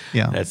away,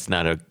 that's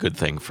not a good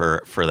thing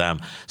for them.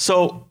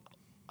 So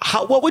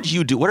what would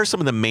you do? What are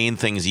some of the main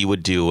things you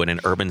would do in an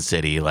urban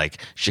city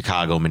like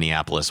Chicago,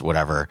 Minneapolis,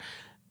 whatever,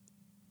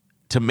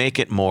 to make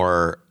it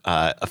more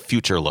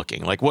future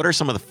looking? Like, what are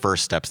some of the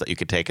first steps that you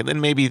could take? And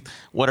then maybe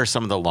what are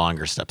some of the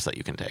longer steps that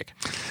you can take?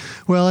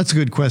 Well, that's a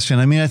good question.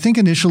 I mean, I think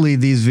initially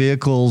these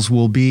vehicles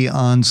will be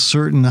on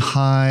certain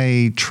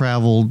high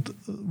traveled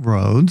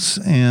roads.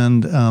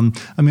 And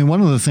I mean,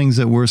 one of the things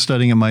that we're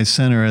studying at my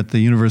center at the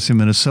University of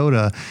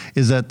Minnesota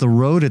is that the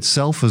road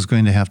itself is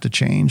going to have to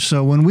change.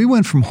 So when we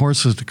went from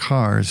horses to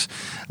cars,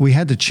 we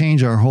had to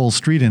change our whole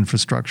street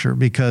infrastructure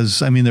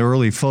because, I mean, there are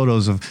early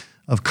photos of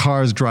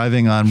cars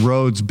driving on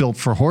roads built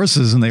for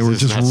horses, and they were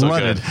just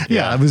rutted. So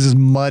yeah, it was just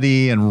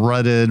muddy and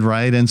rutted,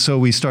 right? And so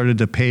we started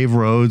to pave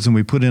roads, and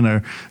we put in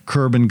a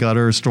curb and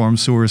gutter, storm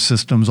sewer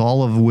systems,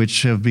 all of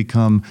which have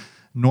become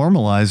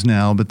normalized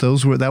now, but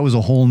that was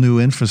a whole new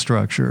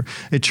infrastructure.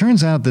 It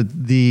turns out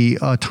that the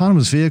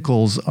autonomous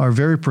vehicles are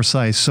very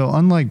precise. So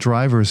unlike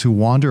drivers who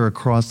wander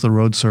across the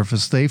road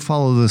surface, they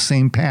follow the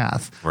same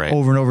path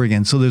over and over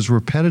again. So there's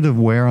repetitive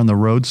wear on the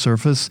road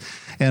surface,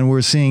 and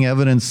we're seeing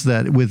evidence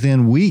that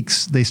within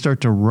weeks they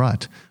start to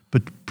rut,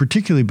 but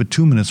particularly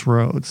bituminous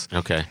roads.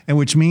 Okay. And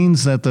which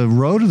means that the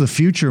road of the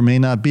future may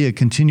not be a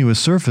continuous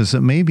surface.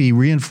 It may be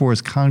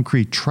reinforced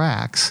concrete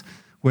tracks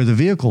where the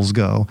vehicles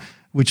go,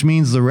 which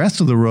means the rest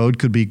of the road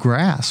could be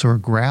grass or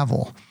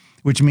gravel,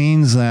 which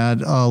means that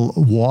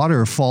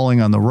water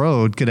falling on the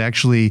road could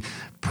actually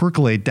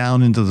percolate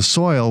down into the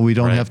soil. We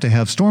don't have to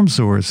have storm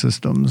sewer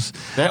systems.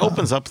 That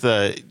opens up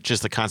the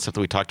concept that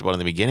we talked about in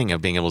the beginning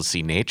of being able to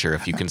see nature.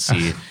 If you can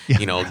see,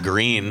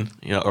 green,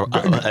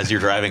 as you're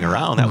driving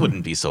around, that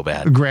wouldn't be so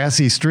bad.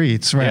 Grassy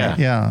streets, right?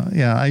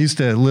 Yeah. I used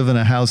to live in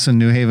a house in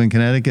New Haven,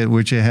 Connecticut,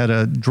 which it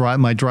had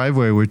my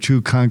driveway were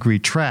 2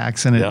 concrete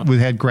tracks, and it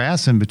had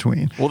grass in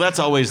between. Well, that's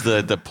always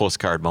the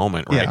postcard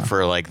moment, right? Yeah.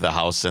 For like the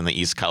house in the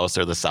East Coast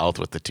or the South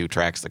with the 2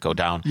 tracks that go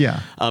down. Yeah.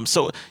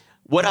 So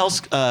what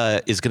else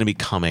is going to be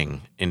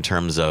coming in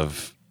terms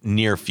of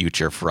near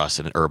future for us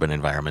in urban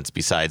environments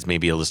besides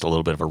maybe just a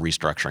little bit of a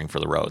restructuring for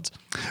the roads?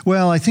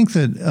 Well, I think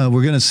that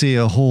we're going to see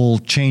a whole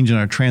change in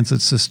our transit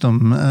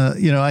system.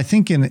 I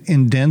think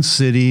in dense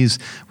cities,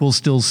 we'll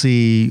still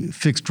see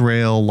fixed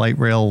rail, light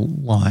rail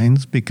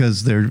lines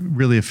because they're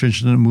really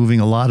efficient at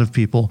moving a lot of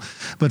people.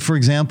 But for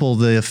example,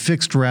 the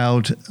fixed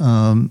route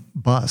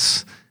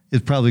bus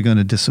is probably going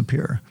to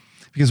disappear.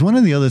 Because one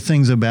of the other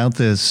things about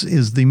this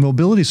is the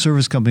mobility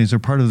service companies are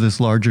part of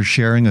this larger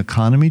sharing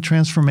economy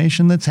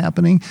transformation that's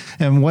happening.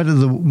 And one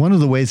of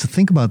the ways to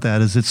think about that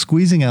is it's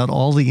squeezing out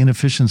all the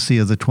inefficiency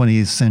of the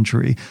 20th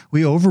century.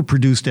 We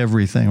overproduced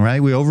everything,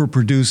 right? We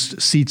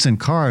overproduced seats in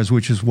cars,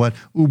 which is what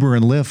Uber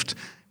and Lyft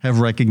have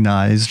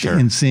recognized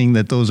in seeing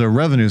that those are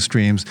revenue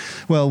streams.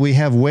 Well, we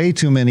have way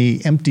too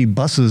many empty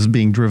buses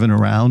being driven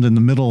around in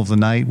the middle of the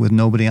night with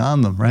nobody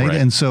on them, right?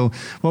 And so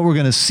what we're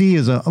going to see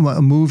is a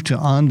move to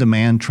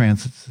on-demand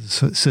transit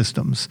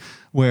systems,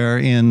 where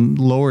in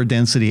lower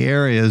density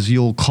areas,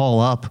 you'll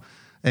call up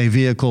a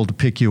vehicle to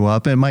pick you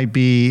up. It might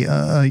be,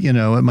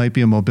 it might be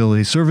a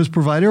mobility service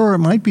provider, or it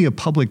might be a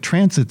public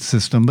transit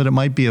system, but it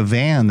might be a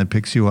van that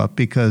picks you up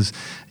because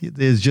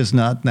there's just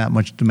not that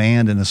much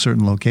demand in a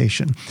certain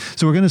location.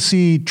 So we're going to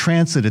see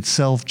transit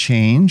itself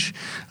change,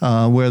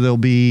 where there'll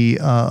be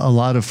a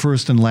lot of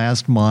first and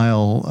last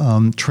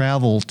mile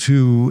travel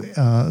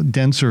to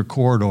denser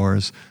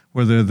corridors,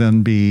 where there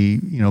then be,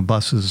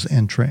 buses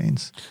and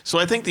trains. So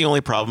I think the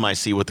only problem I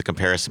see with the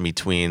comparison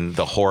between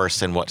the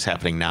horse and what's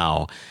happening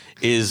now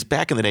is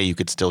back in the day, you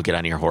could still get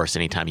on your horse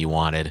anytime you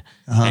wanted,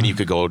 and you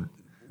could go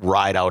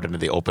ride out into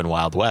the open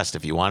Wild West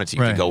if you wanted to.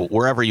 You could go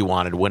wherever you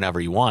wanted,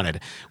 whenever you wanted.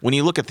 When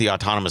you look at the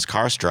autonomous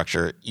car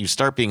structure, you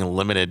start being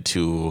limited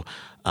to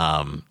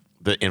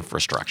the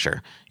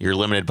infrastructure. You're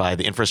limited by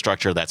the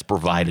infrastructure that's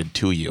provided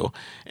to you.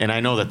 And I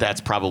know that that's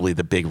probably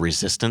the big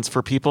resistance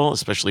for people,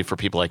 especially for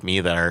people like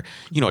me that are,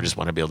 just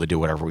want to be able to do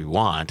whatever we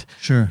want.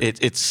 Sure.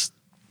 It's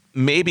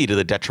maybe to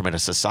the detriment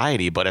of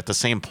society, but at the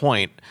same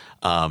point,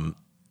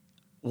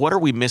 what are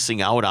we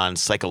missing out on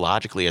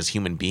psychologically as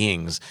human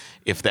beings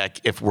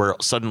if we're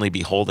suddenly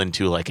beholden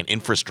to like an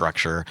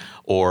infrastructure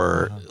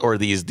or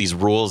these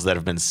rules that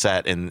have been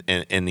set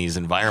in these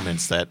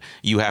environments that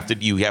you have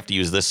to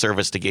use this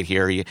service to get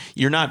here?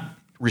 You're not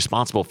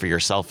responsible for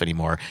yourself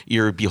anymore.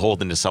 You're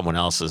beholden to someone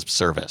else's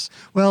service.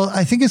 Well,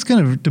 I think it's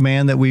going to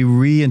demand that we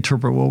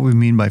reinterpret what we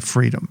mean by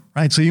freedom,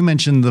 right? So you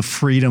mentioned the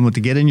freedom to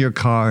get in your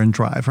car and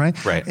drive,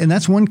 right? Right. And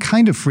that's one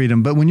kind of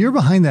freedom. But when you're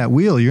behind that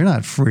wheel, you're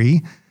not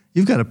free.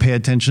 You've got to pay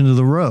attention to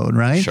the road,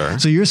 right? Sure.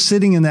 So you're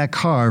sitting in that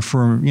car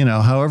for,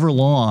 however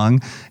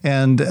long,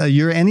 and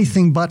you're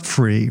anything but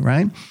free,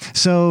 right?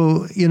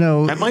 So,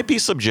 that might be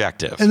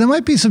subjective. And that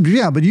might be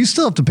but you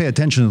still have to pay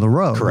attention to the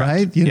road, correct.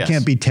 Right? You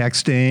can't be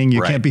texting,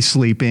 you can't be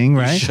sleeping,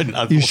 right? You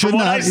shouldn't. From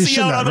what I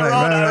see out on the road,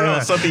 I don't know.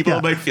 Some people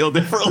might feel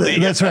differently.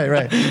 That's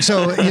right.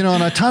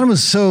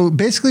 So,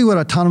 basically what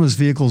autonomous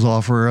vehicles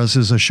offer us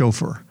is a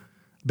chauffeur.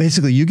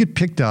 Basically, you get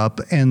picked up,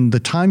 and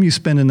the time you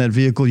spend in that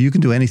vehicle, you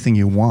can do anything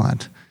you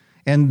want.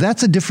 And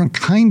that's a different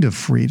kind of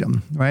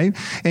freedom, right?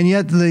 And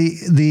yet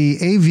the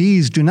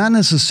AVs do not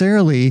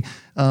necessarily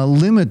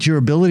limit your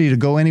ability to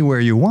go anywhere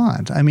you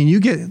want. I mean, you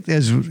get,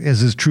 as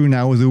is true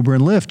now with Uber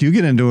and Lyft, you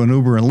get into an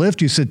Uber and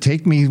Lyft, you said,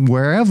 take me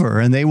wherever,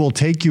 and they will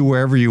take you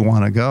wherever you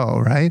want to go,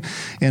 right?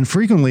 And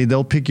frequently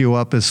they'll pick you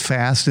up as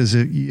fast as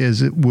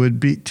it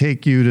would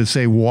take you to,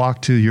 say,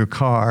 walk to your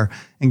car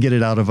and get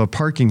it out of a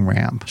parking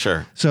ramp.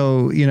 Sure.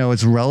 So,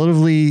 it's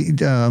relatively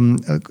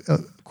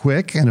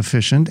quick and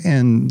efficient,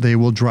 and they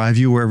will drive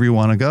you wherever you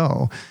want to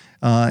go.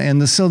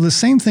 So the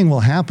same thing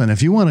will happen.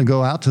 If you want to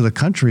go out to the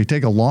country,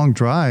 take a long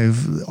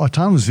drive,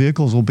 autonomous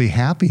vehicles will be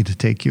happy to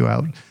take you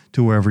out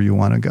to wherever you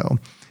want to go.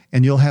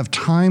 And you'll have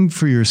time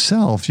for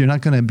yourself. You're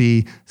not going to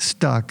be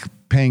stuck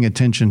paying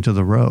attention to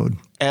the road.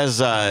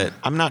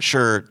 I'm not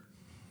sure,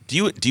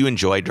 do you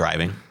enjoy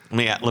driving?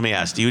 Let me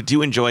ask, do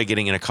you enjoy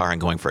getting in a car and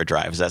going for a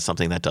drive? Is that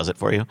something that does it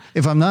for you?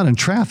 If I'm not in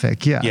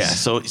traffic, yes. Yeah,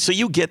 so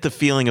you get the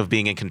feeling of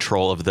being in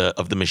control of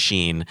the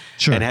machine,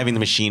 sure, and having the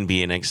machine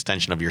be an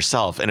extension of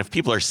yourself. And if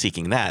people are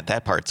seeking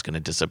that part's going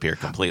to disappear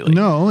completely.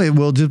 No, it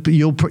will just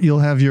you'll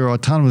have your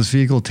autonomous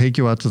vehicle take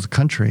you out to the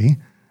country,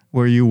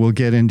 where you will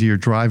get into your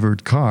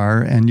driver's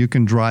car and you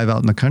can drive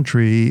out in the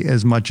country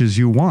as much as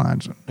you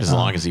want. As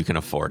long as you can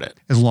afford it.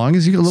 As long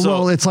as you can.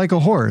 Well, it's like a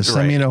horse.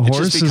 Right. I mean, a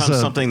horse just becomes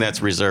something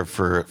that's reserved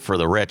for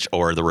the rich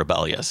or the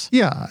rebellious.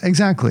 Yeah,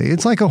 exactly.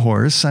 It's like a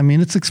horse. I mean,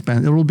 it's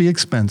expensive. It will be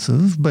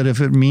expensive, but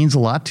if it means a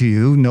lot to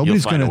you,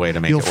 nobody's going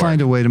to. You'll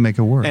find a way to make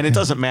it work. And it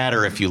doesn't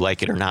matter if you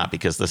like it or not,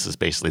 because this is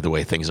basically the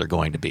way things are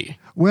going to be.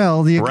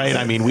 Well, right.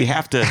 I mean, we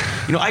have to.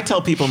 I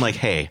tell people, I'm like,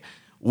 hey,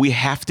 we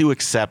have to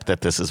accept that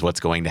this is what's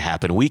going to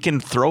happen. We can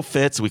throw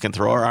fits, we can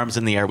throw our arms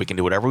in the air, we can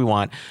do whatever we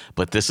want,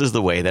 but this is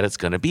the way that it's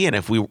going to be. And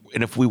if we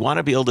want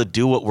to be able to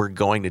do what we're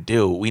going to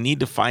do, we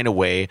need to find a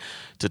way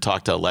to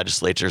talk to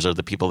legislatures or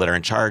the people that are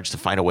in charge to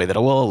find a way that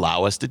will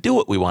allow us to do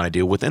what we want to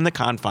do within the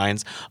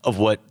confines of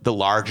what the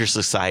larger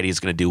society is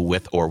going to do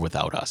with or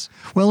without us.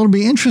 Well, it'll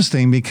be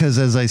interesting because,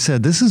 as I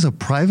said, this is a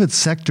private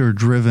sector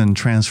driven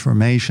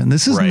transformation.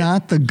 This is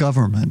not the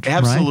government.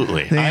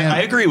 Absolutely. Right?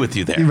 I agree with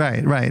you there.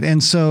 Right.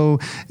 And so,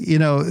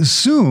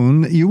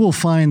 soon you will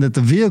find that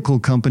the vehicle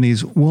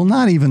companies will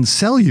not even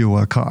sell you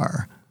a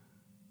car.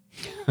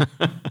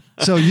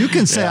 So you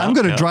can say, I'm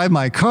going to drive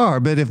my car,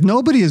 but if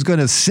nobody is going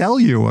to sell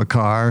you a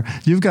car,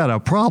 you've got a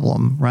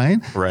problem,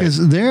 right?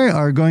 Because they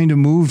are going to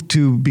move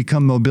to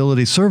become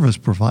mobility service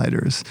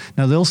providers.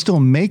 Now, they'll still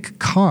make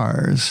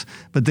cars,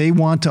 but they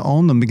want to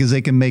own them because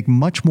they can make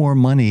much more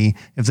money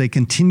if they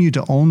continue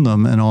to own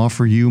them and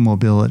offer you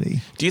mobility.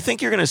 Do you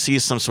think you're going to see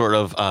some sort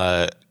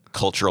of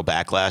cultural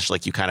backlash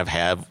like you kind of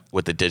have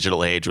with the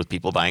digital age, with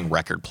people buying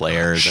record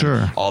players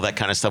and all that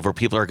kind of stuff, where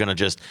people are going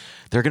to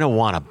they're going to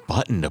want a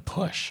button to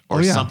push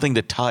or something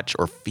to touch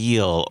or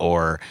feel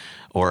or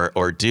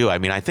do? I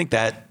mean, I think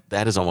that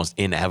is almost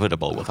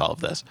inevitable with all of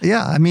this.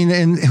 Yeah. I mean,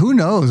 and who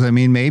knows? I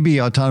mean,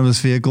 maybe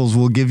autonomous vehicles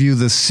will give you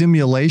the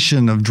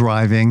simulation of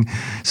driving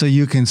so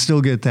you can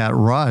still get that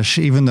rush,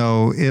 even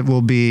though it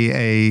will be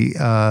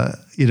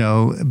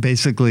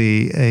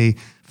basically a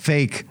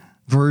fake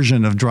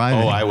version of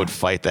driving. Oh, I would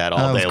fight that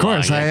all day long. Of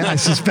course, I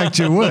suspect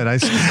you would.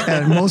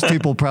 And most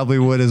people probably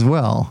would as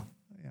well.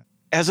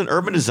 As an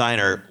urban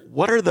designer,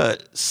 what are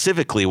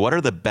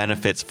the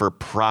benefits for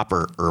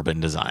proper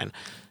urban design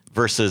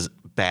versus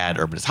bad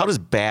urban design? How does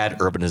bad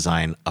urban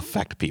design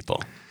affect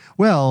people?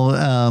 Well,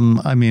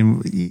 I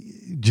mean,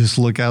 just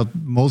look out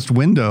most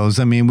windows.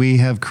 I mean, we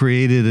have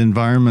created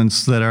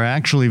environments that are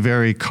actually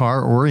very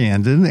car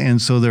oriented, and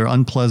so they're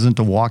unpleasant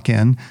to walk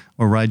in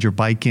or ride your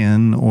bike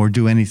in or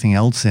do anything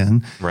else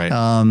in. Right.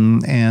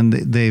 And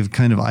they've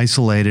kind of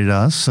isolated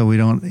us so we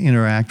don't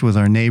interact with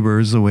our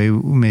neighbors the way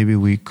maybe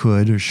we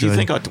could or should. Do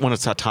you think when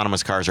it's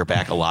autonomous cars are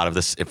back, a lot of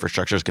this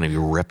infrastructure is going to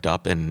be ripped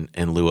up in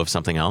lieu of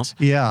something else?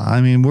 Yeah.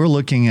 I mean, we're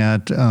looking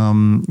at,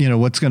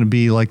 what's going to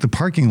be like the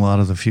parking lot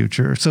of the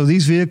future. So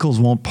these vehicles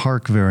won't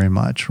park very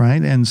much,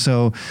 right? And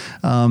so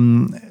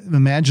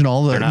imagine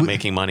all the... They're not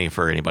making money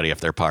for anybody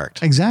if they're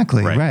parked.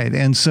 Exactly, right.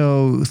 And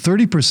so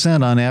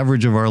 30% on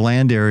average of our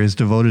land area is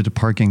devoted to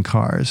parking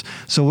cars.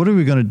 So what are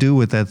we going to do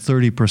with that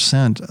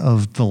 30%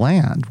 of the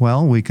land?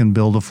 Well, we can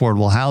build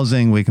affordable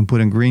housing, we can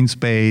put in green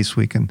space,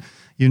 we can,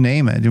 you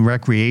name it,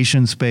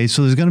 recreation space.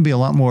 So there's going to be a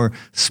lot more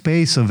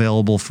space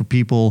available for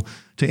people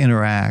to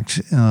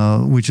interact,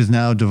 which is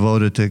now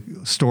devoted to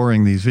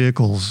storing these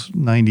vehicles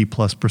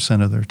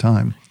 90+% of their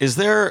time. Is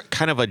there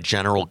kind of a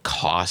general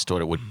cost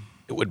what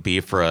it would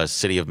be for a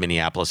city of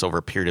Minneapolis over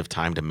a period of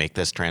time to make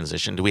this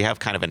transition? Do we have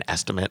kind of an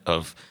estimate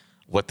of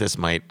what this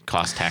might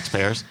cost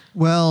taxpayers?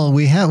 Well,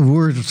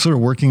 we're sort of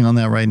working on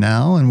that right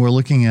now, and we're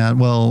looking at, it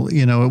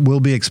will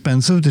be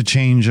expensive to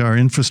change our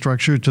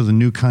infrastructure to the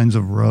new kinds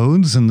of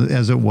roads and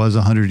as it was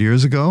 100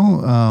 years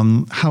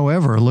ago.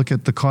 However, look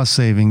at the cost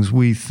savings.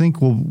 We think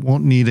we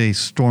won't need a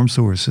storm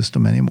sewer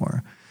system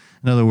anymore.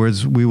 In other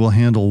words, we will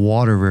handle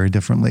water very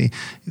differently.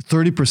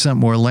 30%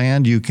 more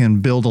land, you can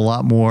build a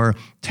lot more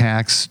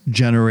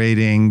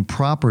tax-generating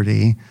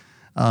property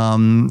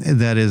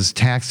that is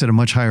taxed at a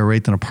much higher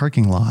rate than a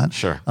parking lot.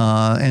 Sure.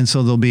 And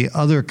so there'll be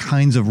other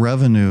kinds of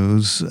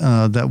revenues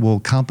that will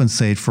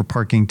compensate for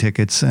parking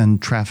tickets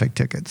and traffic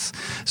tickets.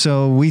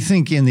 So we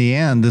think in the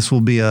end, this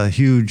will be a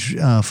huge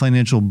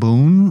financial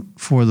boon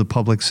for the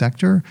public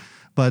sector,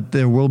 but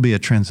there will be a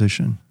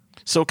transition.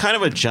 So kind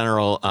of a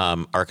general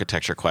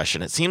architecture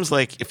question. It seems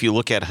like if you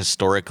look at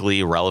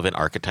historically relevant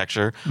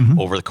architecture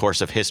over the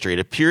course of history, it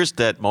appears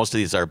that most of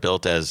these are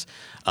built as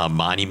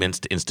monuments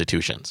to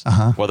institutions,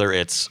 whether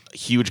it's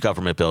huge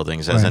government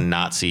buildings as in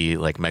Nazi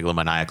like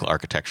megalomaniacal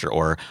architecture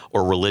or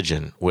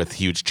religion with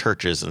huge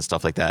churches and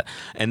stuff like that.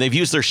 And they've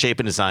used their shape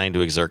and design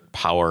to exert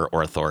power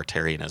or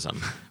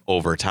authoritarianism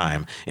over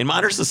time. In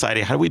modern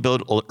society, how do we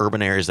build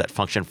urban areas that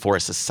function for a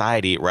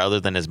society rather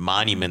than as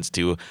monuments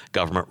to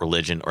government,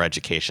 religion, or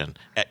education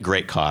at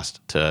great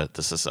cost to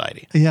the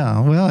society? Yeah,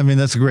 well, I mean,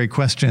 that's a great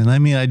question. I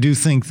mean, I do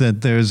think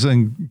that there's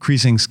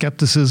increasing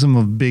skepticism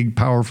of big,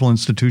 powerful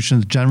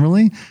institutions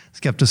generally,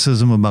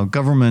 skepticism about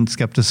government,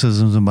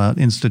 skepticism about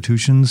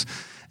institutions.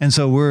 And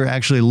so we're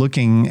actually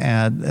looking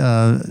at,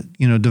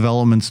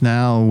 developments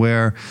now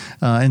where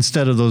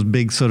instead of those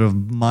big sort of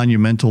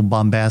monumental,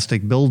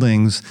 bombastic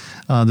buildings,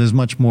 there's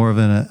much more of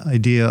an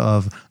idea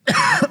of,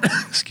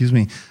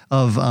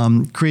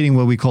 creating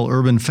what we call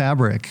urban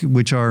fabric,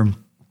 which are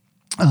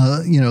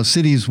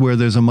cities where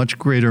there's a much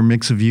greater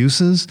mix of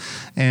uses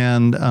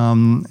and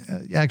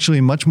actually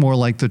much more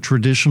like the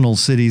traditional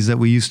cities that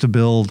we used to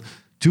build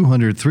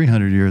 200,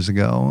 300 years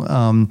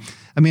ago.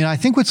 I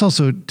think what's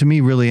also, to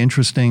me, really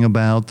interesting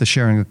about the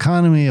sharing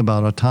economy,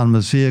 about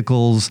autonomous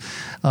vehicles,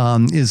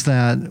 is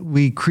that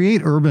we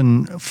create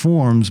urban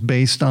forms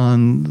based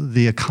on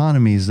the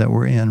economies that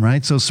we're in,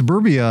 right? So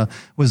suburbia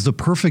was the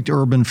perfect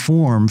urban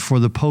form for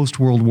the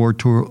post-World War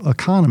II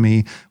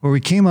economy, where we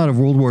came out of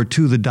World War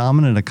II, the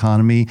dominant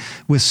economy,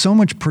 with so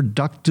much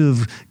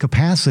productive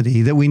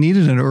capacity that we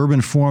needed an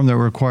urban form that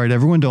required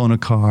everyone to own a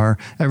car,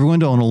 everyone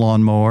to own a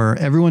lawnmower,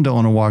 everyone to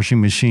own a washing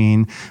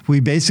machine. We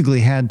basically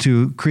had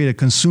to create a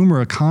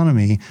consumer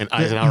economy. And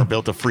Eisenhower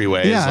built the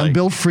freeways. Yeah, and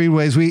built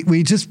freeways.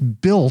 We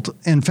just built.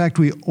 In fact,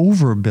 we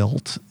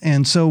overbuilt.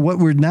 And so what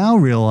we're now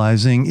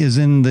realizing is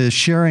in the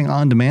sharing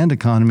on-demand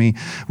economy,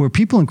 where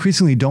people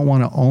increasingly don't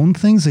want to own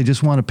things, they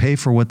just want to pay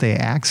for what they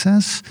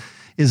access,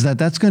 is that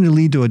that's going to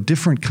lead to a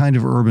different kind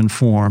of urban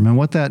form. And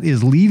what that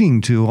is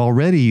leading to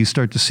already, you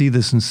start to see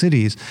this in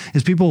cities,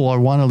 is people will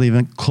want to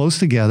live close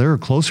together or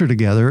closer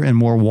together in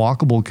more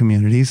walkable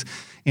communities,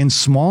 in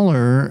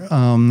smaller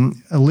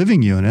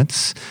living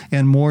units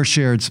and more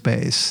shared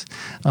space.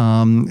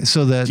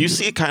 So that do you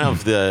see kind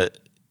of the,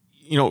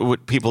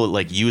 with people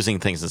like using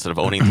things instead of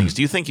owning things?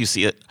 Do you think you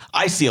see it?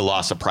 I see a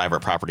loss of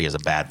private property as a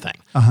bad thing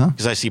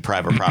because I see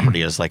private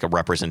property as like a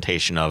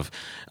representation of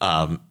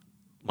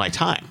my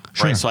time,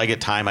 right? So I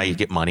get time, I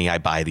get money, I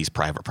buy these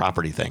private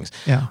property things.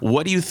 Yeah.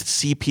 What do you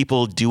see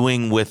people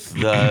doing with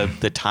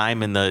the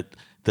time and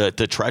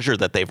the treasure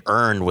that they've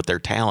earned with their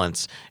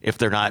talents if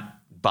they're not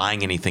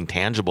buying anything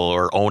tangible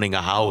or owning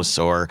a house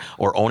or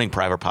owning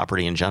private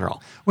property in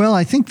general? Well,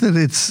 I think that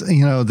it's,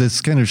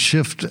 this kind of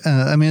shift.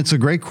 It's a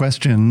great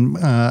question.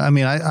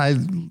 I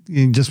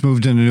just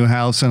moved in a new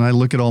house and I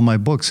look at all my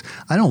books.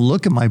 I don't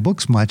look at my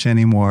books much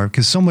anymore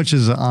because so much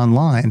is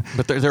online.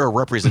 But they're a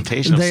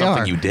representation of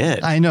something you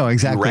did. I know,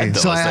 exactly. You read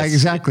those.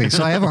 Exactly.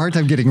 So I have a hard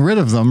time getting rid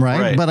of them,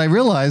 right? But I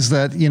realize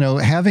that,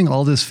 having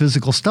all this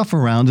physical stuff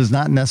around is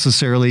not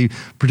necessarily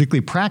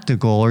particularly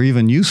practical or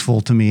even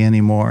useful to me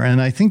anymore.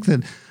 And I think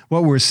that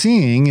what we're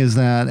seeing is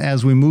that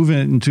as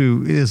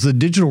the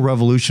digital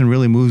revolution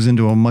really moves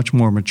into a much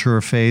more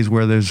mature phase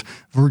where there's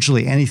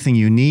virtually anything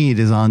you need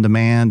is on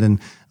demand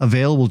and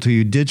available to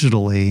you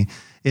digitally,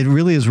 it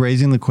really is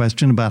raising the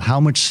question about how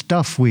much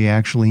stuff we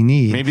actually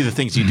need. Maybe the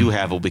things you do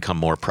have will become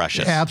more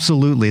precious.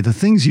 Absolutely. The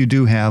things you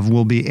do have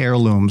will be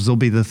heirlooms. They'll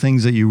be the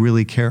things that you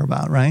really care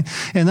about, right?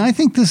 And I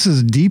think this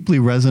is deeply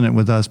resonant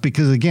with us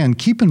because, again,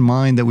 keep in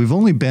mind that we've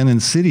only been in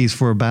cities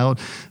for about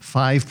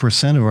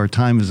 5% of our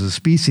time as a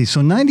species.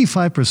 So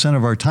 95%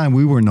 of our time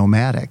we were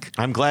nomadic.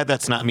 I'm glad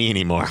that's not me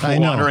anymore. I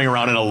know. Wandering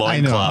around in a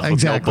loincloth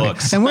with no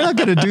books. And we're not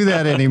going to do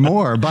that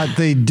anymore. But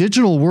the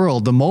digital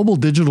world, the mobile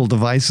digital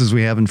devices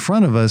we have in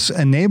front of us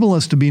enable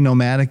us to be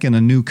nomadic in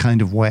a new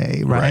kind of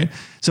way, right?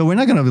 So we're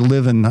not going to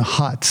live in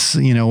huts,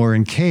 or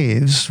in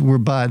caves.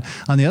 But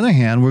on the other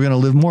hand, we're going to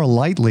live more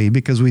lightly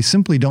because we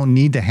simply don't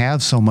need to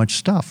have so much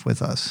stuff with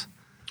us.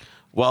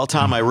 Well,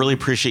 Tom, I really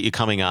appreciate you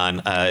coming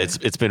on.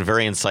 It's been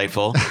very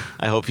insightful.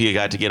 I hope you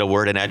got to get a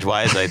word in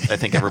edgewise. I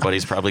think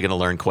everybody's probably going to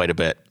learn quite a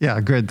bit.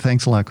 Yeah, good.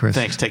 Thanks a lot, Chris.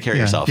 Thanks. Take care of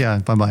yourself. Yeah,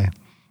 bye-bye.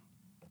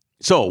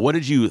 So what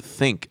did you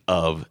think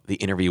of the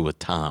interview with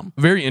Tom?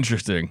 Very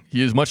interesting.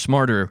 He is much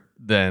smarter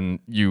than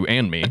you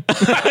and me.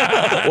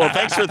 Well,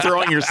 thanks for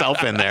throwing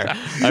yourself in there.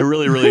 I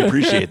really, really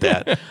appreciate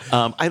that.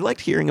 I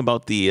liked hearing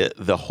about the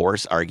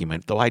horse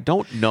argument, though I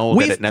don't know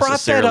that it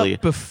necessarily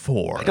brought that up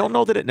before. I don't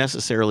know that it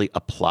necessarily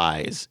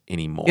applies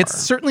anymore. It's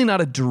certainly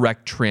not a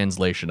direct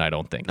translation, I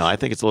don't think. No, I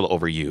think it's a little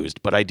overused,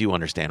 but I do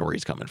understand where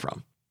he's coming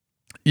from.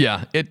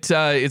 Yeah,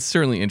 it's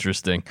certainly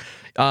interesting.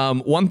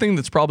 One thing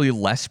that's probably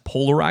less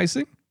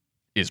polarizing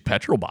is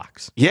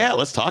Petrolbox. Yeah,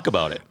 let's talk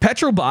about it.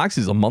 Petrolbox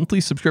is a monthly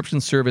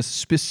subscription service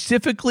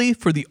specifically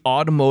for the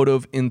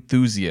automotive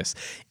enthusiast.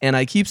 And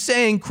I keep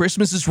saying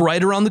Christmas is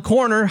right around the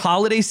corner,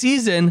 holiday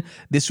season.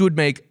 This would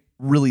make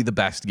really the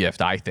best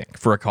gift, I think,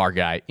 for a car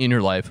guy in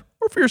your life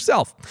or for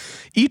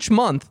yourself. Each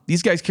month,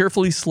 these guys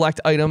carefully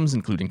select items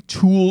including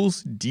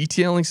tools,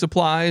 detailing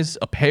supplies,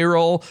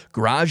 apparel,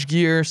 garage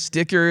gear,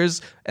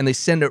 stickers, and they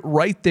send it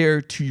right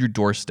there to your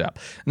doorstep.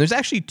 And there's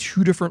actually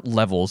 2 different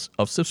levels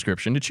of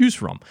subscription to choose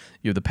from.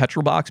 You have the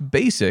Petrolbox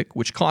Basic,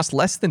 which costs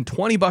less than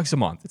 $20 a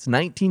month. It's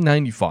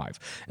 $19.95.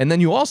 And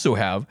then you also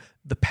have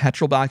the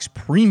Petrolbox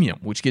Premium,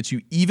 which gets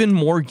you even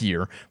more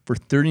gear for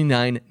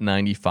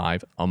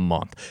 $39.95 a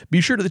month.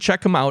 Be sure to check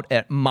them out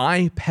at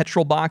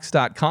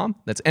mypetrolbox.com.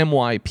 That's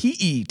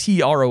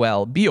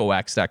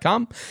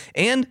mypetrolbox.com.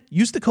 And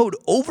use the code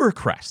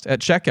OVERCREST at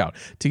checkout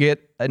to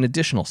get an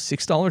additional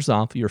 $6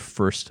 off your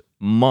first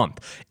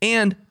month.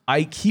 And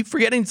I keep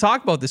forgetting to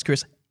talk about this,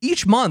 Chris.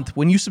 Each month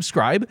when you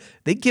subscribe,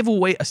 they give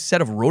away a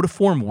set of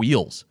Rotiform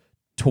wheels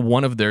to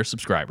one of their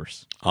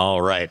subscribers.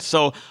 All right.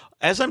 So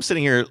as I'm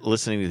sitting here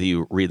listening to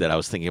you read that, I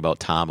was thinking about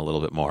Tom a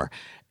little bit more.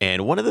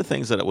 And one of the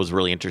things that was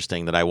really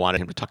interesting that I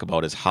wanted him to talk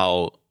about is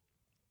how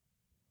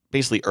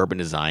basically urban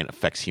design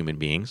affects human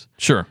beings.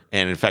 Sure.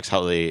 And it affects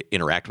how they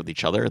interact with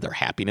each other, their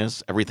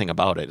happiness, everything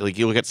about it. Like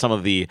you look at some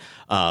of the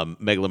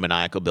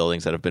megalomaniacal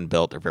buildings that have been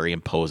built, they're very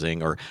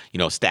imposing, or,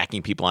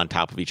 stacking people on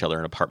top of each other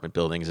in apartment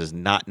buildings is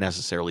not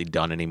necessarily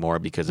done anymore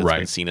because it's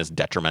been seen as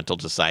detrimental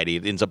to society.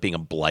 It ends up being a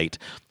blight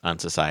on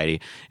society.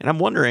 And I'm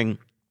wondering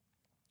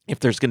if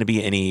there's going to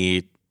be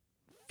any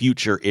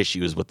future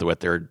issues with what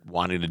they're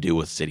wanting to do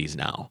with cities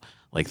now.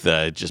 Like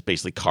the just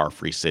basically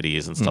car-free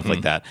cities and stuff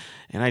like that.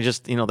 And I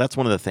just, that's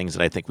one of the things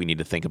that I think we need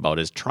to think about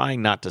is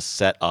trying not to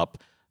set up,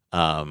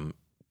 trying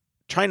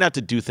not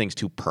to do things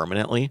too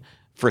permanently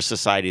for a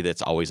society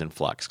that's always in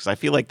flux. Because I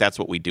feel like that's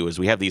what we do is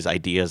we have these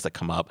ideas that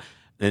come up,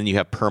 and then you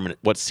have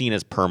what's seen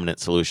as permanent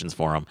solutions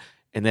for them.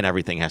 And then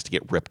everything has to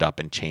get ripped up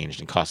and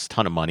changed and costs a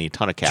ton of money, a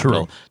ton of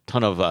capital,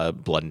 ton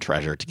of blood and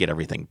treasure to get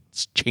everything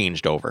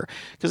changed over.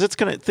 Because it's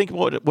going to think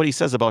about what he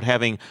says about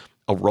having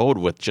a road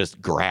with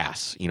just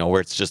grass, where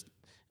it's just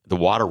the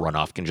water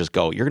runoff can just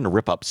go. You're going to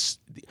rip up.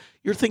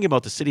 You're thinking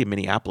about the city of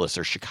Minneapolis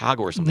or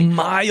Chicago or something.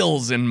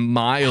 Miles and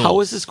miles.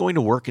 How is this going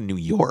to work in New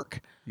York?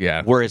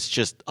 Yeah. Where it's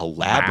just a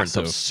labyrinth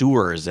of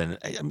sewers. And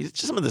I mean,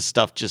 some of this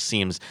stuff just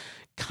seems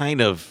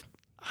kind of,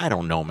 I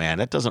don't know, man.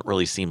 That doesn't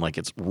really seem like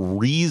it's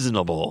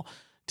reasonable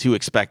to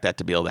expect that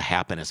to be able to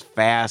happen as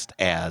fast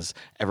as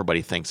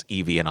everybody thinks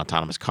EV and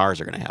autonomous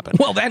cars are going to happen.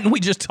 Well, that we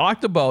just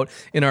talked about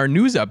in our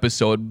news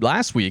episode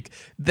last week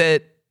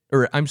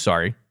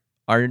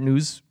our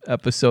news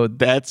episode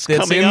that's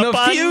coming in up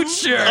the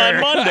future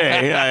on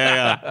Monday.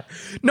 Yeah.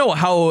 No,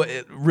 how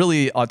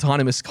really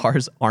autonomous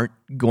cars aren't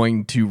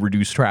going to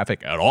reduce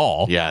traffic at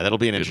all. Yeah, that'll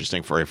be an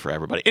interesting for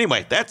everybody.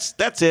 Anyway, that's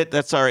it.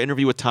 That's our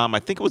interview with Tom. I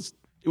think it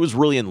was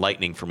really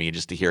enlightening for me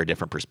just to hear a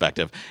different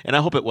perspective, and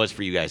I hope it was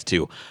for you guys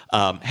too.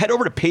 Head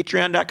over to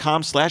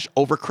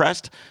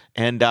patreon.com/overcrest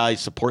and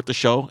support the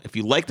show. If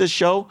you like this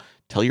show,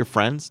 tell your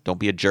friends. Don't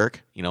be a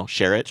jerk.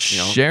 Share it.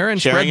 Share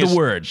and spread the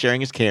word.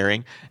 Sharing is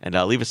caring. And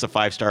leave us a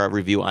 5-star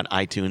review on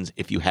iTunes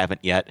if you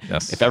haven't yet.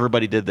 Yes. If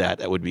everybody did that,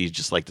 that would be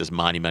just like this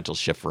monumental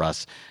shift for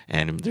us.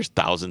 And there's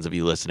thousands of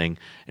you listening,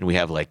 and we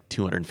have like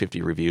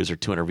 250 reviews or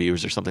 200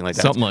 views or something like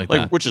that. Something like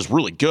that. Which is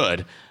really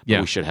good.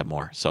 But we should have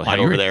more. So head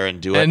over there and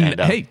do it. And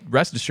hey,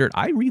 rest assured,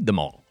 I read them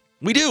all.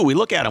 We do. We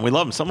look at them. We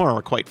love them. Some of them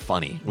are quite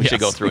funny. We should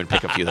go through and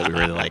pick a few that we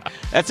really like.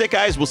 That's it,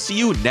 guys. We'll see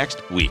you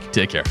next week.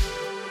 Take care.